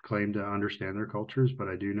don't claim to understand their cultures, but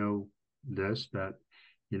I do know this, that,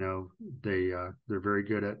 you know, they're very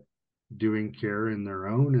good at doing care in their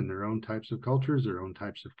own types of cultures, their own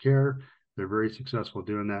types of care. They're very successful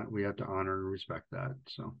doing that. We have to honor and respect that.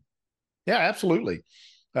 So, yeah, absolutely.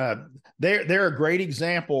 They're a great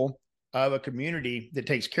example of a community that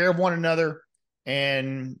takes care of one another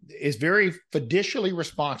and is very fiducially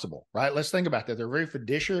responsible, right? Let's think about that. They're very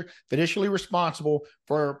fiducially responsible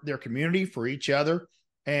for their community, for each other,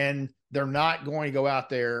 and they're not going to go out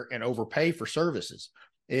there and overpay for services.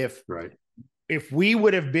 right. If we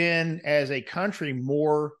would have been, as a country,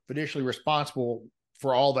 more fiducially responsible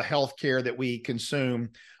for all the health care that we consume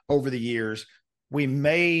over the years, we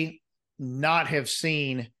may not have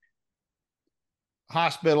seen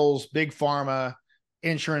hospitals, big pharma,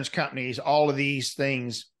 insurance companies, all of these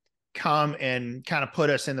things come and kind of put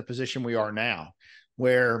us in the position we are now,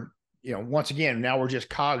 where, you know, once again, now we're just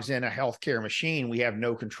cogs in a healthcare machine we have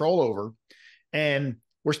no control over. And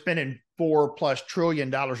we're spending $4+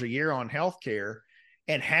 trillion a year on healthcare.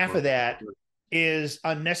 And half of that is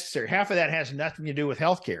unnecessary. Half of that has nothing to do with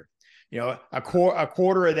healthcare. You know, a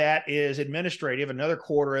quarter of that is administrative. Another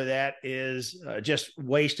quarter of that is just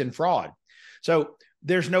waste and fraud. So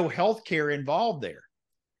there's no healthcare involved there.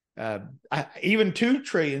 Even 2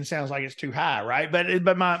 trillion sounds like it's too high, right?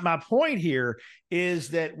 But my point here is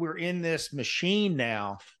that we're in this machine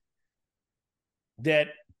now that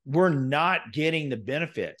we're not getting the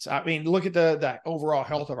benefits. I mean, look at the overall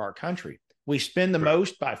health of our country. We spend the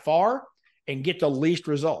most by far and get the least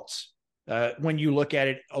results when you look at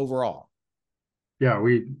it overall. Yeah,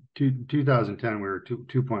 2010 we were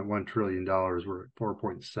 $2.1 trillion. We're at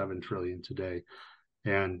 4.7 trillion today,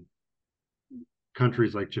 and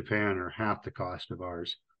countries like Japan are half the cost of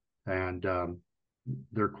ours, and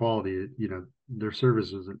their quality, you know, their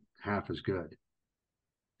service isn't half as good.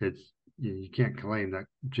 It's, you can't claim that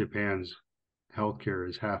Japan's healthcare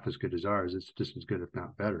is half as good as ours. It's just as good, if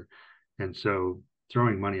not better. And so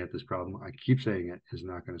throwing money at this problem, I keep saying it, is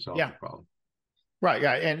not going to solve the problem. Right.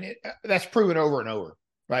 Yeah. And that's proven over and over,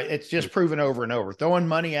 right? It's just proven over and over. Throwing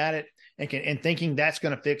money at it and thinking that's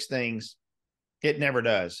going to fix things. It never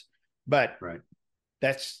does. But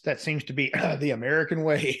that seems to be the American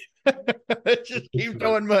way. Just keep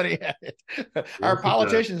throwing money at it. Our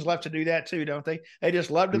politicians love to do that too, don't they? They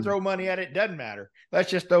just love to throw money at it. Doesn't matter.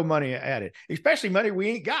 Let's just throw money at it, especially money we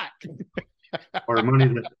ain't got. or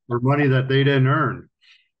money that they didn't earn.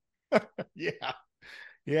 Yeah.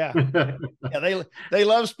 Yeah. Yeah, they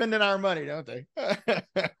love spending our money, don't they?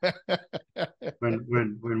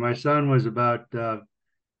 when my son was about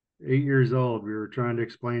 8 years old, we were trying to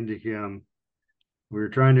explain to him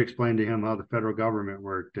how the federal government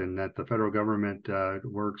worked, and that the federal government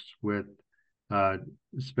works with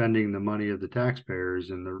spending the money of the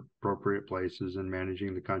taxpayers in the appropriate places and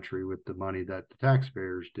managing the country with the money that the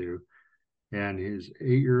taxpayers do. And his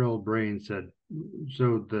 8-year-old brain said,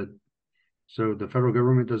 so the federal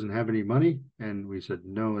government doesn't have any money? And we said,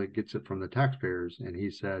 no, it gets it from the taxpayers. And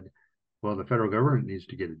he said, well, the federal government needs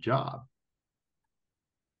to get a job.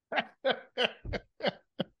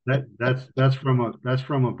 That's from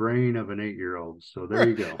a brain of an 8-year-old. So there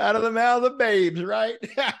you go. Out of the mouth of babes, right?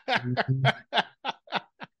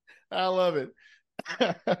 I love it.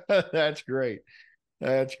 That's great.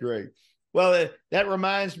 That's great. Well, that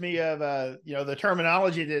reminds me of the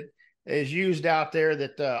terminology that is used out there,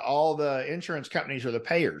 that all the insurance companies are the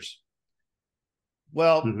payers.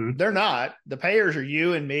 Well, they're not. The payers are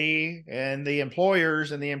you and me and the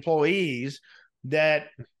employers and the employees that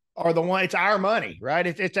are the one. It's our money, right?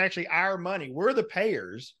 It's actually our money. We're the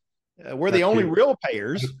payers. We're the only real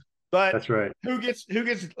payers. But that's right. Who gets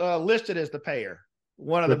listed as the payer?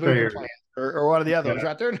 One of the moving plans or one of the others,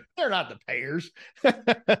 right? They're not the payers.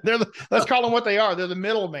 Let's call them what they are. They're the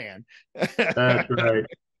middleman. That's right.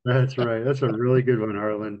 That's right. That's a really good one,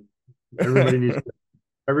 Harlan.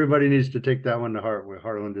 Everybody needs to take that one to heart, what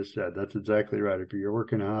Harlan just said. That's exactly right. If you're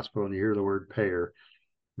working in a hospital and you hear the word payer,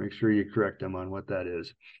 make sure you correct them on what that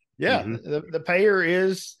is. Yeah. The payer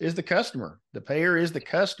is the customer. The payer is the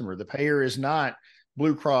customer. The payer is not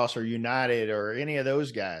Blue Cross or United or any of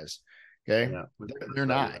those guys. Okay. Yeah, they're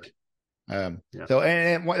not. So,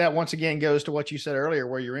 and that once again goes to what you said earlier,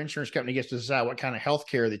 where your insurance company gets to decide what kind of health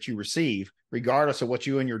care that you receive, regardless of what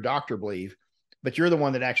you and your doctor believe, but you're the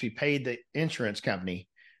one that actually paid the insurance company.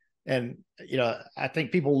 And, I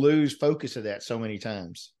think people lose focus of that so many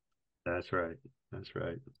times. That's right. That's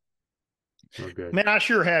right. Okay. Man, I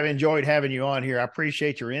sure have enjoyed having you on here. I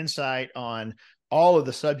appreciate your insight on all of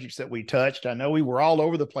the subjects that we touched. I know we were all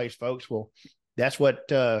over the place, folks. Well, that's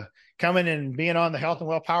what coming and being on the Health and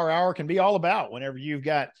Wealth Power Hour can be all about. Whenever you've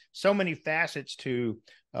got so many facets to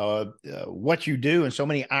what you do and so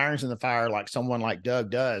many irons in the fire, like someone like Doug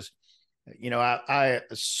does, I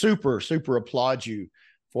super applaud you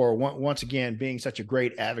for once again being such a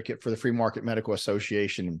great advocate for the Free Market Medical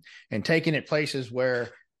Association and taking it places where,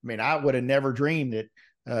 I would have never dreamed that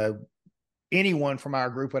anyone from our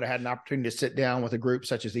group would have had an opportunity to sit down with a group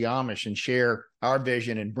such as the Amish and share our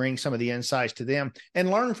vision and bring some of the insights to them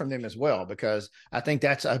and learn from them as well, because I think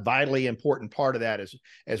that's a vitally important part of that,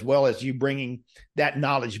 as well as you bringing that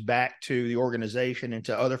knowledge back to the organization and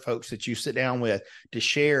to other folks that you sit down with to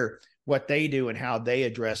share what they do and how they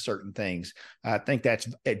address certain things. I think that's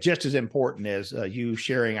just as important as you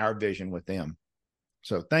sharing our vision with them.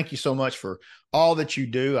 So thank you so much for all that you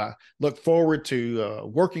do. I look forward to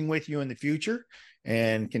working with you in the future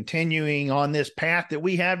and continuing on this path that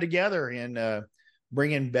we have together in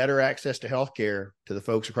bringing better access to healthcare to the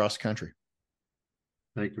folks across the country.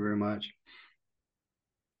 Thank you very much.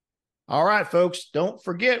 All right, folks, don't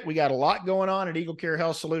forget, we got a lot going on at Eagle Care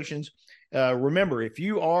Health Solutions. Remember, if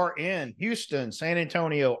you are in Houston, San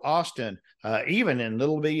Antonio, Austin, even in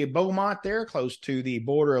little bitty Beaumont there, close to the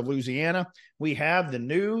border of Louisiana, we have the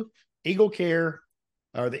new Eagle Care,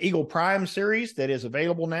 or the Eagle Prime series that is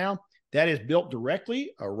available now. That is built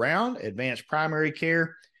directly around advanced primary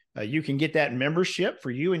care. You can get that membership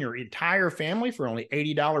for you and your entire family for only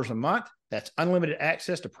 $80 a month. That's unlimited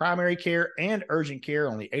access to primary care and urgent care,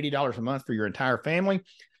 only $80 a month for your entire family.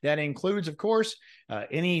 That includes, of course,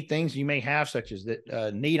 any things you may have, such as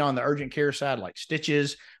that need on the urgent care side, like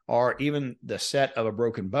stitches or even the set of a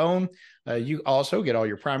broken bone. You also get all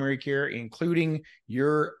your primary care, including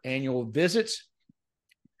your annual visits,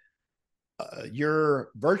 your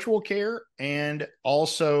virtual care, and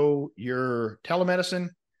also your telemedicine,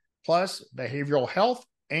 plus behavioral health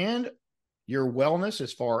and your wellness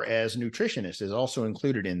as far as nutritionist is also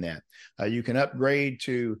included in that. You can upgrade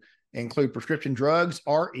to include prescription drugs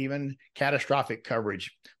or even catastrophic coverage.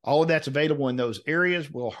 All of that's available in those areas.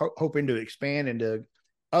 We're hoping to expand into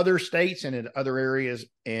other states and in other areas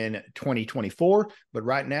in 2024. But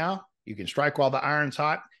right now, you can strike while the iron's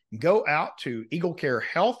hot. Go out to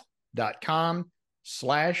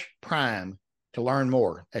eaglecarehealth.com/prime to learn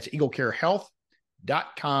more. That's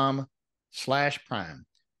eaglecarehealth.com/prime.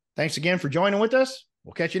 Thanks again for joining with us.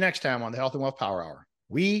 We'll catch you next time on the Health and Wealth Power Hour.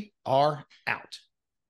 We are out.